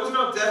kill you. There was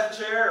no death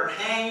chair or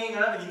hanging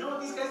or nothing. You know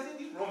what these guys did?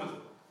 These Romans were,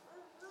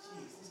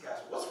 jeez, these guys,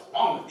 what's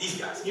wrong with these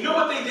guys? You know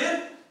what they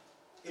did?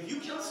 If you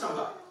killed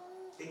somebody,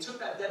 they took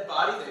that dead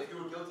body that if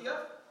you were guilty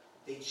of,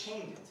 they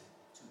chained it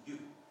to you.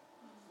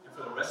 And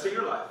for the rest of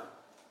your life,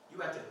 you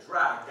had to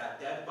drag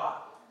that dead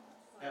body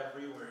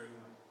everywhere you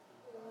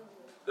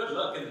went. Good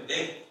luck in the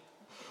date.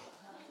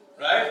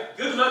 Right?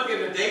 Good luck in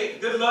the date.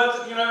 Good luck,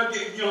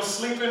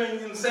 sleeping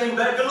in the same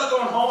bed. Good luck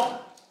going home.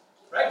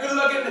 Right? Good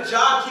luck getting a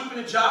job, keeping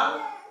a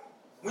job.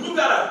 When you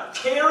got to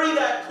carry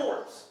that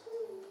corpse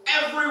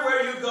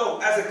everywhere you go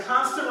as a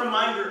constant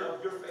reminder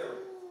of your failure,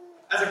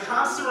 as a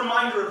constant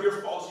reminder of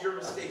your faults, your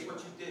mistakes, what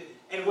you did.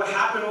 And what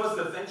happened was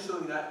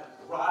eventually that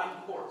rotting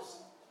corpse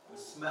would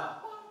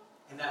smell.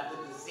 And that the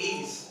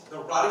disease, the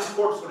rotting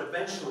corpse would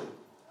eventually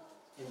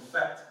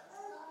infect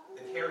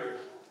the carrier.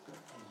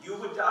 And you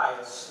would die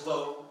a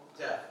slow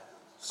death,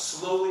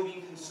 slowly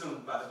being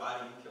consumed by the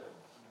body you killed.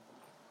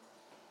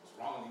 What's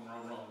wrong with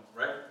you, wrong,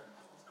 right?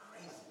 It's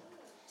crazy.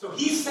 So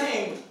he's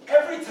saying,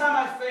 every time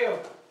I fail,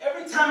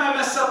 every time I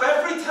mess up,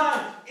 every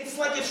time, it's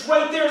like it's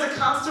right there as a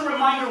constant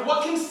reminder.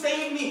 What can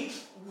save me?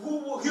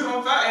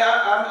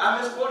 I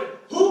misquoted.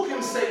 Who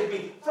can save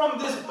me from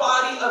this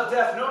body of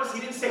death? Notice he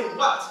didn't say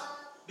what.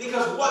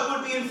 Because what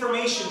would be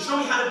information? Show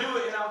me how to do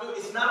it and I'll do it.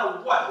 It's not a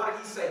what. What did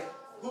he say?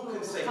 Who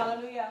can save me?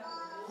 Hallelujah.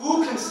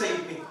 Who can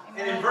save me?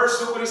 And in verse,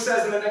 look what he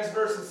says in the next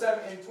verse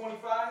in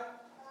 25.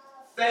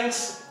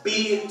 Thanks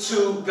be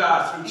to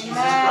God through Jesus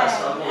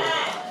Christ our Lord.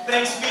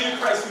 Thanks be to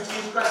Christ through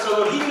Jesus Christ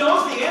our Lord. He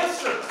knows the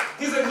answer.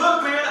 He's like,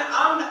 look, man,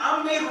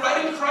 I'm made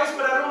right in Christ,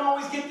 but I don't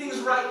always get things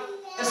right.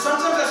 And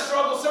sometimes I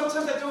struggle.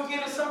 Sometimes I don't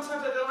get it.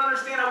 Sometimes I don't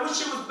understand. I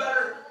wish it was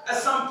better at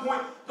some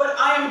point. But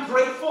I am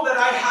grateful that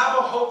I have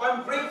a hope.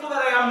 I'm grateful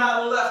that I am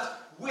not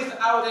left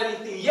without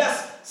anything.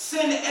 Yes,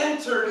 sin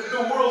entered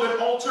the world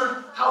and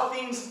altered how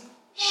things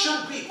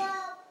should be.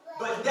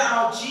 But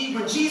now,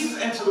 when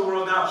Jesus entered the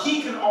world, now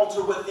he can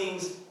alter what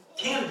things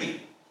can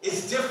be.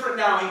 It's different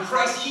now. In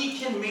Christ, he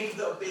can make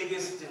the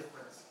biggest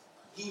difference.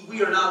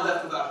 We are not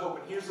left without hope.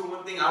 And here's the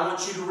one thing I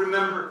want you to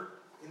remember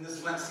in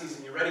this Lent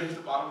season. You ready? Here's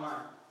the bottom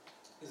line.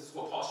 This is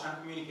what Paul's trying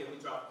to communicate. Let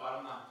me drop the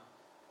bottom line.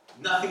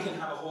 Nothing can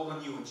have a hold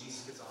on you when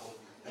Jesus gets a hold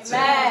of you. That's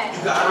Amen. it.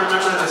 You got to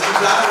remember this. You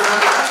got to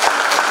remember that.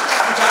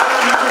 You got to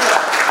remember that.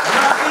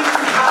 Nothing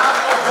can have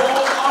a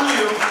hold on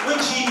you when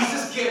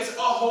Jesus gets a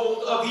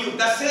hold of you.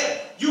 That's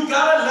it. You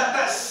got to let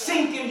that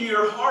sink into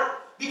your heart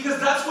because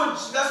that's what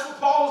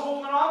Paul is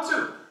holding on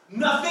to.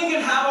 Nothing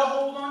can have a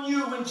hold on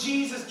you when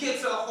Jesus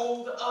gets a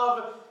hold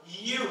of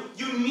you.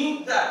 You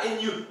need that in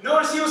you.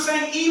 Notice he was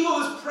saying evil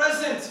is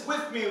present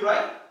with me,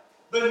 right?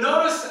 But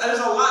notice there's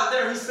a lot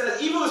there. He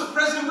says, evil is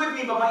present with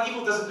me, but my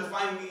evil doesn't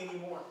define me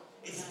anymore.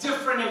 It's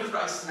different in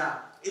Christ now.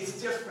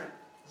 It's different.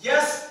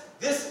 Yes,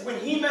 when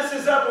he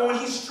messes up or when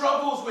he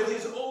struggles with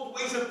his old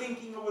ways of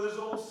thinking or with his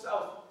old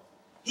self,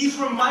 he's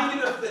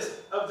reminded of this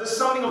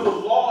something of the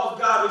law of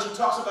God, which he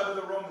talks about in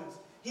the Romans.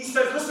 He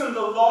says, listen, the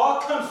law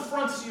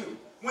confronts you.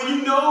 When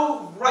you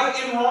know right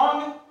and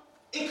wrong,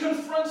 it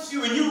confronts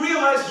you and you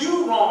realize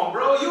you wrong,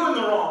 bro. You in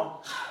the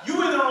wrong. You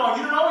in the wrong.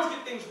 You don't always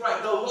get things right.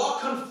 The law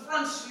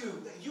confronts you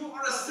that you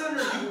are a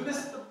sinner. You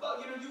missed the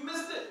bug. You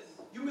missed it.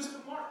 You missed the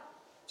mark.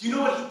 Do you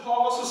know what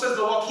Paul also says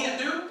the law can't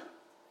do?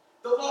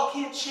 The law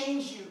can't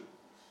change you.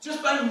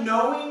 Just by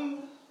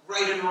knowing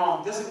right and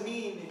wrong doesn't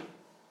mean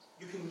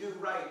you can do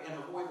right and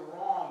avoid the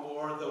wrong,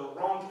 or the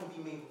wrong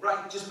can be made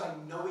right just by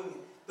knowing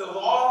it. The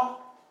law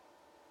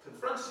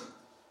confronts you,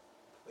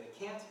 but it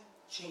can't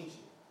change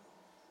you.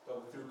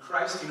 But through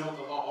Christ, you know what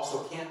the law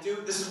also can't do?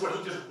 This is what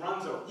he just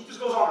runs over. He just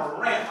goes on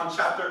a rant on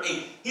chapter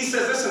 8. He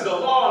says, listen, the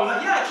law,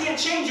 it can't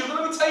change you,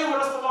 but let me tell you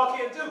what else the law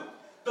can't do.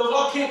 The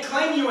law can't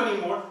claim you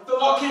anymore. The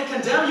law can't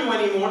condemn you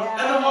anymore.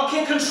 And the law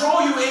can't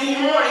control you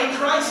anymore in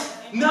Christ.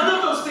 None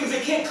of those things.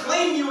 It can't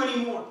claim you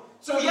anymore.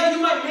 So yeah,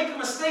 you might make a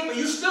mistake, but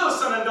you're still a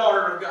son and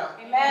daughter of God.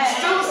 Amen. You're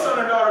still a son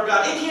and daughter of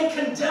God. It can't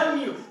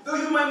condemn you. Though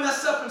you might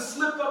mess up and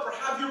slip up or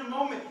have your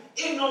moment,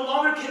 it no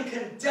longer can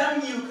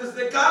condemn you, because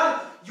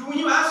when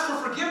you ask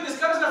for forgiveness,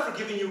 God is not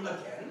forgiving you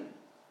again.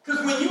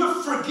 Because when you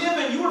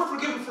are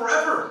forgiven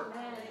forever.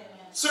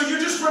 So you're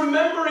just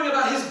remembering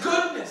about his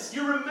goodness.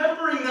 You're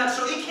remembering that,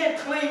 so it can't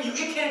claim you.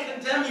 It can't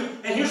condemn you.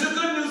 And here's the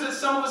good news that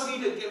some of us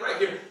need to get right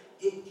here.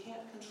 It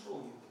can't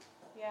control you.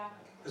 Yeah.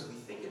 Because we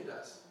think it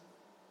does.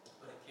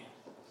 But it can't.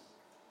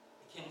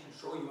 It can't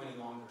control you any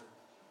longer.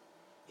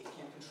 It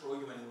can't control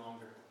you any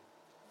longer.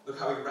 Look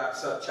how he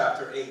wraps up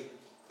chapter 8,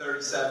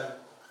 37.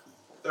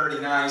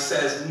 39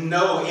 says,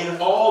 no, in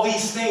all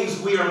these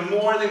things we are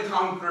more than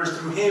conquerors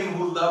through him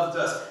who loved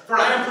us. For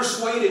I am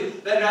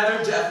persuaded that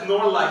neither death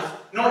nor life,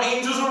 nor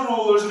angels or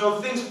rulers, nor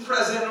things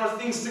present, nor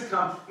things to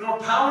come, nor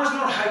powers,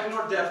 nor height,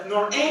 nor depth,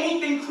 nor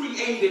anything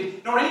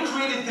created, nor any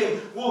created thing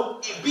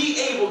will be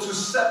able to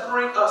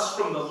separate us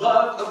from the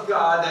love of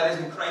God that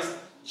is in Christ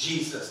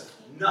Jesus.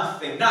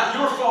 Nothing. Not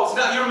your faults,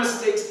 not your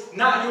mistakes,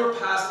 not your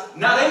past,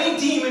 not any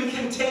demon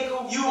can take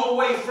you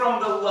away from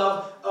the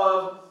love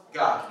of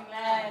God.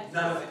 Amen.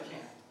 None of it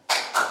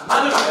can.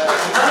 None of it.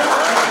 You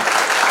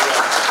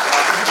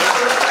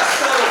gotta let that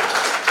settle.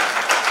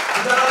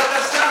 You gotta let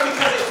that settle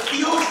because it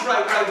feels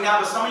right now,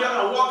 but some of y'all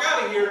are gonna walk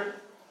out of here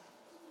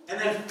and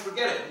then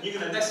forget it.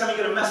 Next time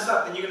you're gonna mess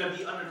up, then you're gonna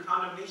be under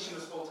condemnation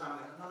this whole time.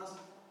 Like, no, listen.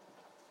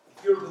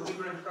 If you're a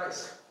believer in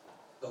Christ,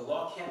 the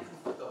law can't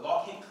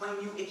claim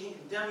you, it can't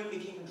condemn you,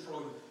 it can't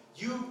control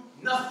you.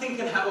 Nothing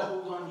can have a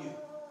hold on you.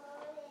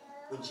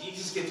 When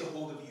Jesus gets a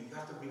hold of you, you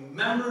have to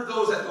remember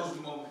those at those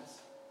moments.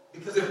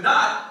 Because if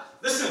not,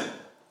 listen,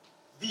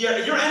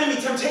 your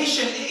enemy,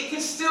 temptation, it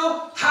can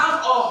still have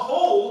a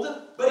hold,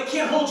 but it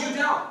can't hold you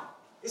down.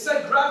 It's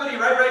like gravity,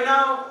 right? Right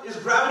now, is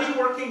gravity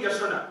working?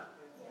 Yes or no?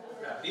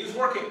 Gravity is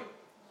working.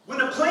 When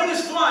a plane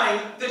is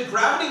flying, did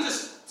gravity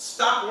just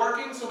stop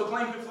working so the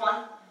plane could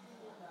fly?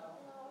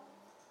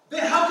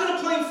 Then how can a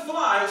plane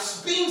fly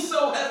being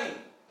so heavy?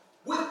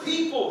 With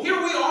people. Here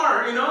we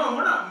are, and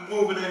we're not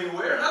moving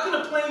anywhere. How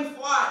can a plane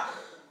fly?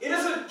 It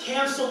doesn't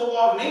cancel the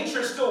law of nature.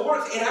 It still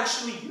works. It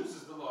actually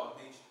uses the law of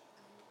nature.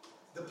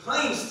 The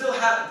plane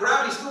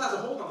gravity still has a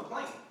hold on the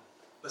plane.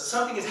 But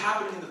something is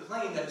happening in the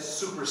plane that is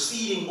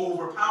superseding,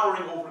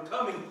 overpowering,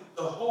 overcoming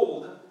the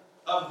hold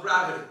of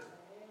gravity.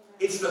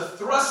 It's the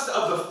thrust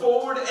of the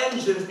forward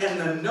engines and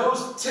the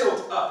nose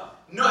tilt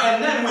up. No,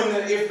 and then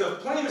if the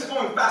plane is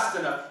going fast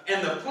enough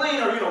and the plane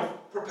or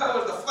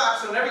propellers, the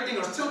flaps and everything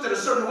are tilted a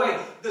certain way,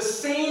 the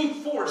same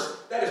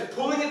force that is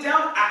pulling it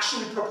down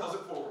actually propels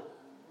it forward.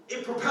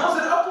 It propels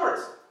it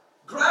upwards.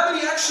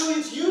 Gravity actually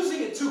is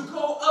using it to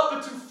go up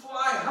and to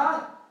fly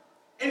high.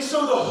 And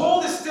so the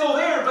hold is still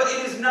there, but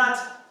it is not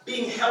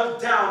being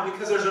held down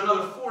because there's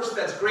another force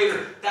that's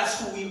greater.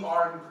 That's who we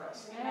are in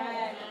Christ.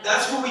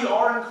 That's who we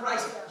are in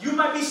Christ. You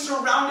might be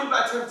surrounded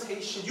by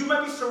temptation. You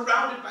might be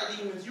surrounded by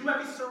demons. You might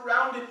be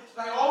surrounded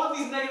by all of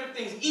these negative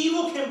things.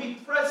 Evil can be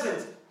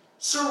present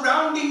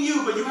surrounding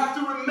you, but you have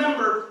to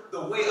remember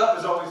the way up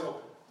is always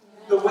open.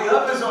 The way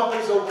up is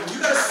always open.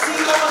 You got to see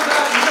all of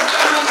that. You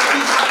got to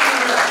be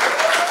happening there.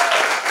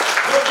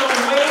 But the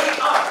way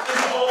up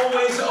is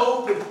always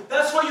open.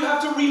 That's why you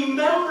have to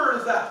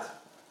remember that.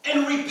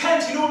 And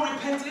repent. You know what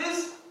repent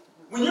is?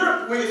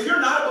 If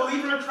you're not a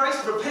believer in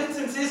Christ,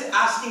 repentance is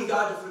asking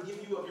God to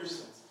forgive you of your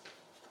sins.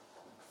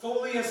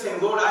 Fully and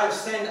saying, Lord, I have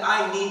sinned.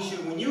 I need you.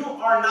 When you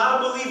are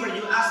not a believer and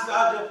you ask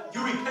God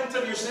you repent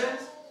of your sins,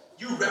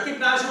 you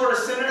recognize you are a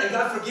sinner and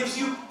God forgives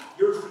you,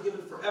 you're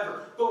forgiven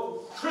forever.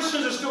 But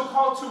Christians are still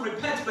called to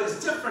repent, but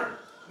it's different.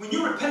 When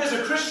you repent as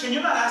a Christian,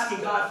 you're not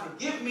asking God,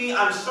 forgive me,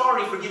 I'm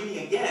sorry, forgive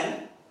me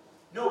again.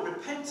 No,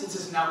 repentance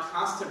is now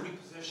constant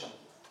reposition.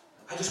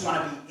 I just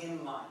want to be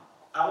in line.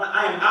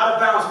 I am out of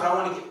bounds, but I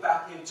want to get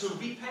back in. To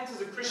repent as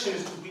a Christian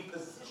is to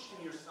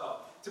reposition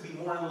yourself, to be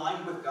more in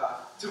line with God,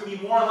 to be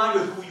more in line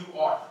with who you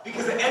are.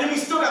 Because the enemy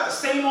still got the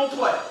same old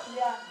play.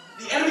 Yeah.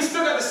 The enemy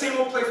still got the same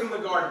old play from the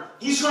garden.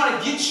 He's trying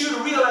to get you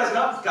to realize,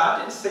 no, God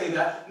didn't say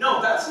that.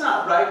 No, that's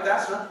not right.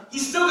 That's right.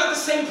 He's still got the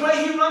same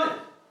play he running.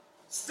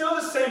 Still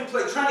the same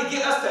play, trying to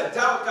get us to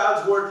doubt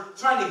God's word,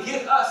 trying to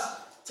get us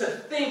to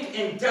think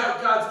and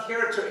doubt God's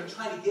character, and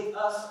trying to get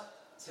us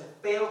to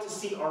fail to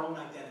see our own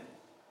identity.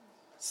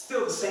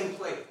 Still the same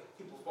play.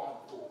 People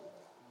fall in the pool.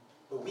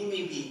 But we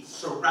may be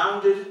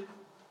surrounded.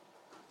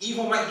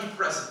 Evil might be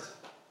present.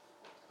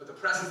 But the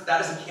presence, that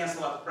doesn't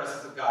cancel out the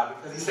presence of God.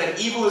 Because he said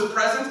evil is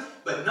present,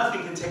 but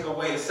nothing can take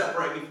away and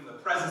separate me from the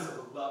presence of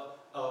the love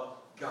of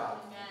God.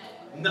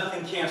 Amen.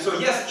 Nothing can. So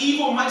yes,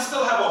 evil might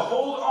still have a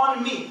hold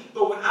on me.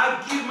 But when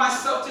I give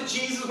myself to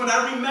Jesus, when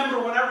I remember,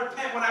 when I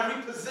repent, when I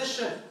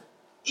reposition,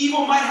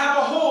 evil might have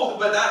a hold,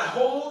 but that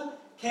hold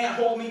can't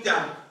hold me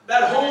down.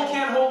 That hold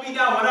can't hold me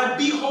down. When I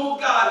behold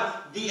God,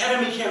 the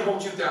enemy can't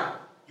hold you down.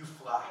 You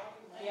fly.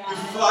 Yeah. You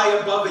fly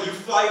above it. You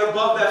fly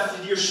above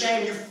that, your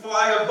shame. You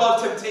fly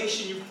above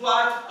temptation. You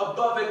fly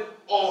above it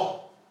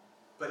all.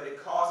 But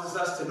it causes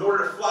us to, in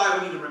order to fly,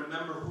 we need to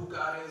remember who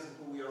God is and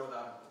who we are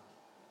without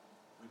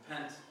Him.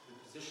 Repent,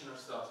 reposition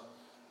ourselves.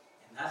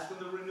 And that's when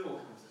the renewal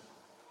comes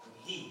in. When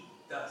He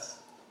does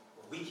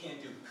what we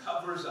can't do,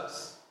 covers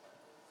us,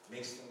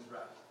 makes things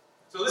right.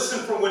 So listen,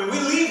 from when we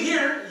leave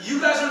here,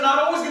 you guys are not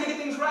always going to get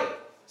things right.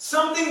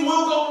 Something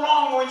will go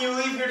wrong when you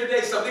leave here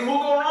today. Something will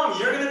go wrong.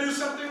 You're going to do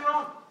something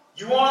wrong.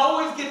 You won't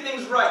always get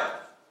things right.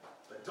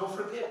 But don't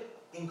forget,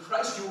 in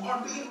Christ you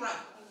are made right.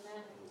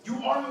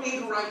 You are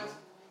made right.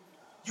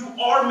 You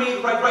are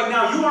made right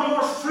now. You are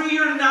more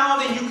freer now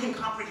than you can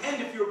comprehend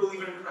if you're a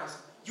believer in Christ.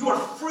 You are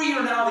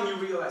freer now than you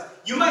realize.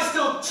 You might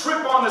still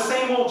trip on the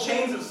same old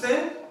chains of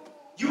sin.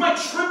 You might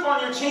trip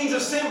on your chains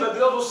of sin, but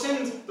those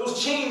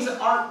chains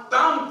aren't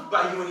bound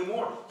by you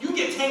anymore. You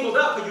get tangled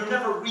up, but you're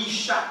never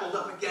reshackled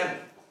up again.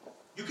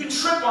 You can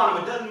trip on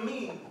them. It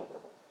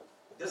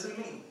doesn't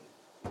mean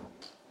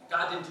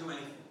God didn't do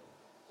anything.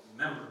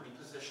 Remember,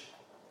 reposition.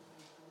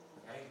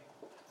 Okay?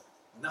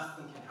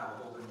 Nothing can have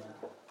a hold on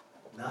you.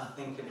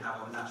 Nothing can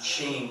have a not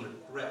shame,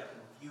 regret,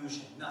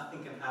 confusion.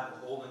 Nothing can have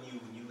a hold on you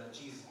when you let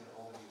Jesus get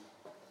a hold of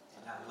you.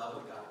 And that love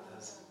of God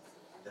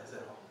does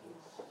it all.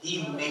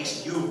 He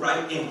makes you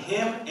right in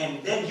Him,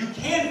 and then you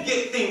can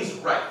get things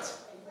right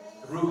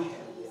through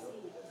Him.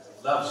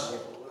 He loves you.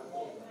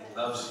 He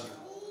loves you.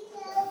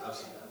 He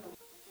loves you.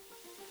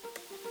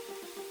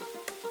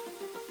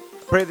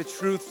 Pray the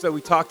truths that we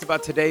talked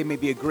about today may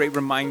be a great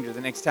reminder the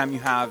next time you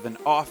have an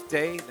off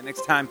day, the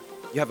next time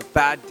you have a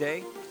bad day,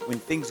 when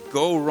things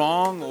go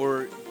wrong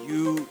or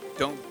you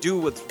don't do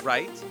what's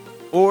right,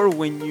 or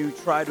when you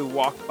try to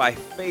walk by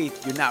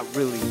faith, you're not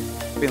really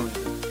feeling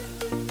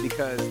it.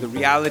 Because the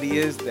reality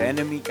is the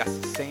enemy got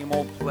the same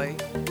old play,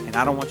 and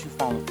I don't want you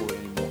falling for it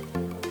anymore.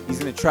 He's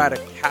going to try to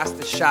cast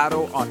a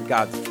shadow on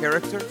God's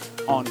character,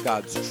 on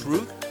God's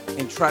truth,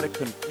 and try to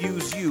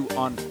confuse you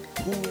on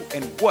who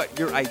and what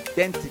your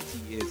identity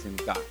is in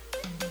God.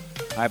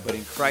 All right, but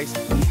in Christ,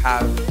 we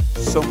have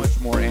so much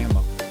more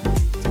ammo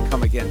to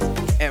come against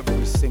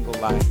every single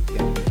lie the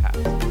enemy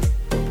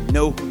has.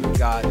 Know who your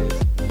God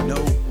is. Know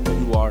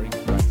who you are in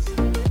Christ.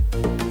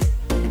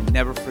 And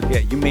never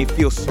forget, you may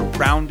feel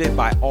surrounded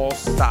by all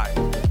sides,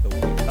 but the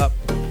way up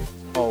is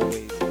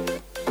always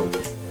up.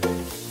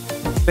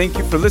 Thank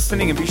you for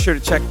listening, and be sure to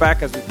check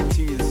back as we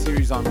continue the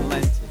series on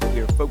Lent. We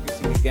are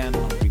focusing again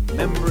on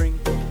remembering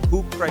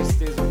who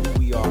Christ is and who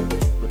we are,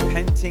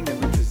 repenting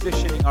and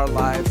repositioning our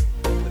lives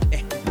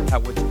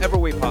at whichever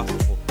way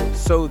possible,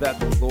 so that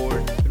the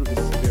Lord, through His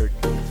Spirit,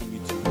 can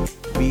continue to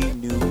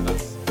renew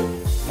us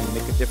and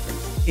make a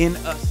difference in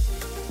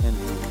us and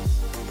through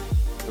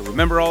us. So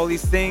remember all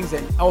these things,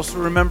 and also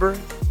remember,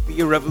 be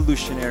a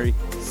revolutionary.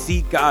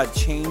 See God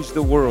change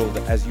the world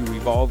as you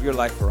revolve your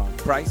life around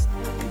Christ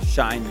and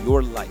shine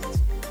your light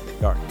in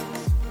the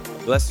darkness.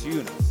 God bless you,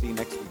 and I'll see you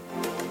next week.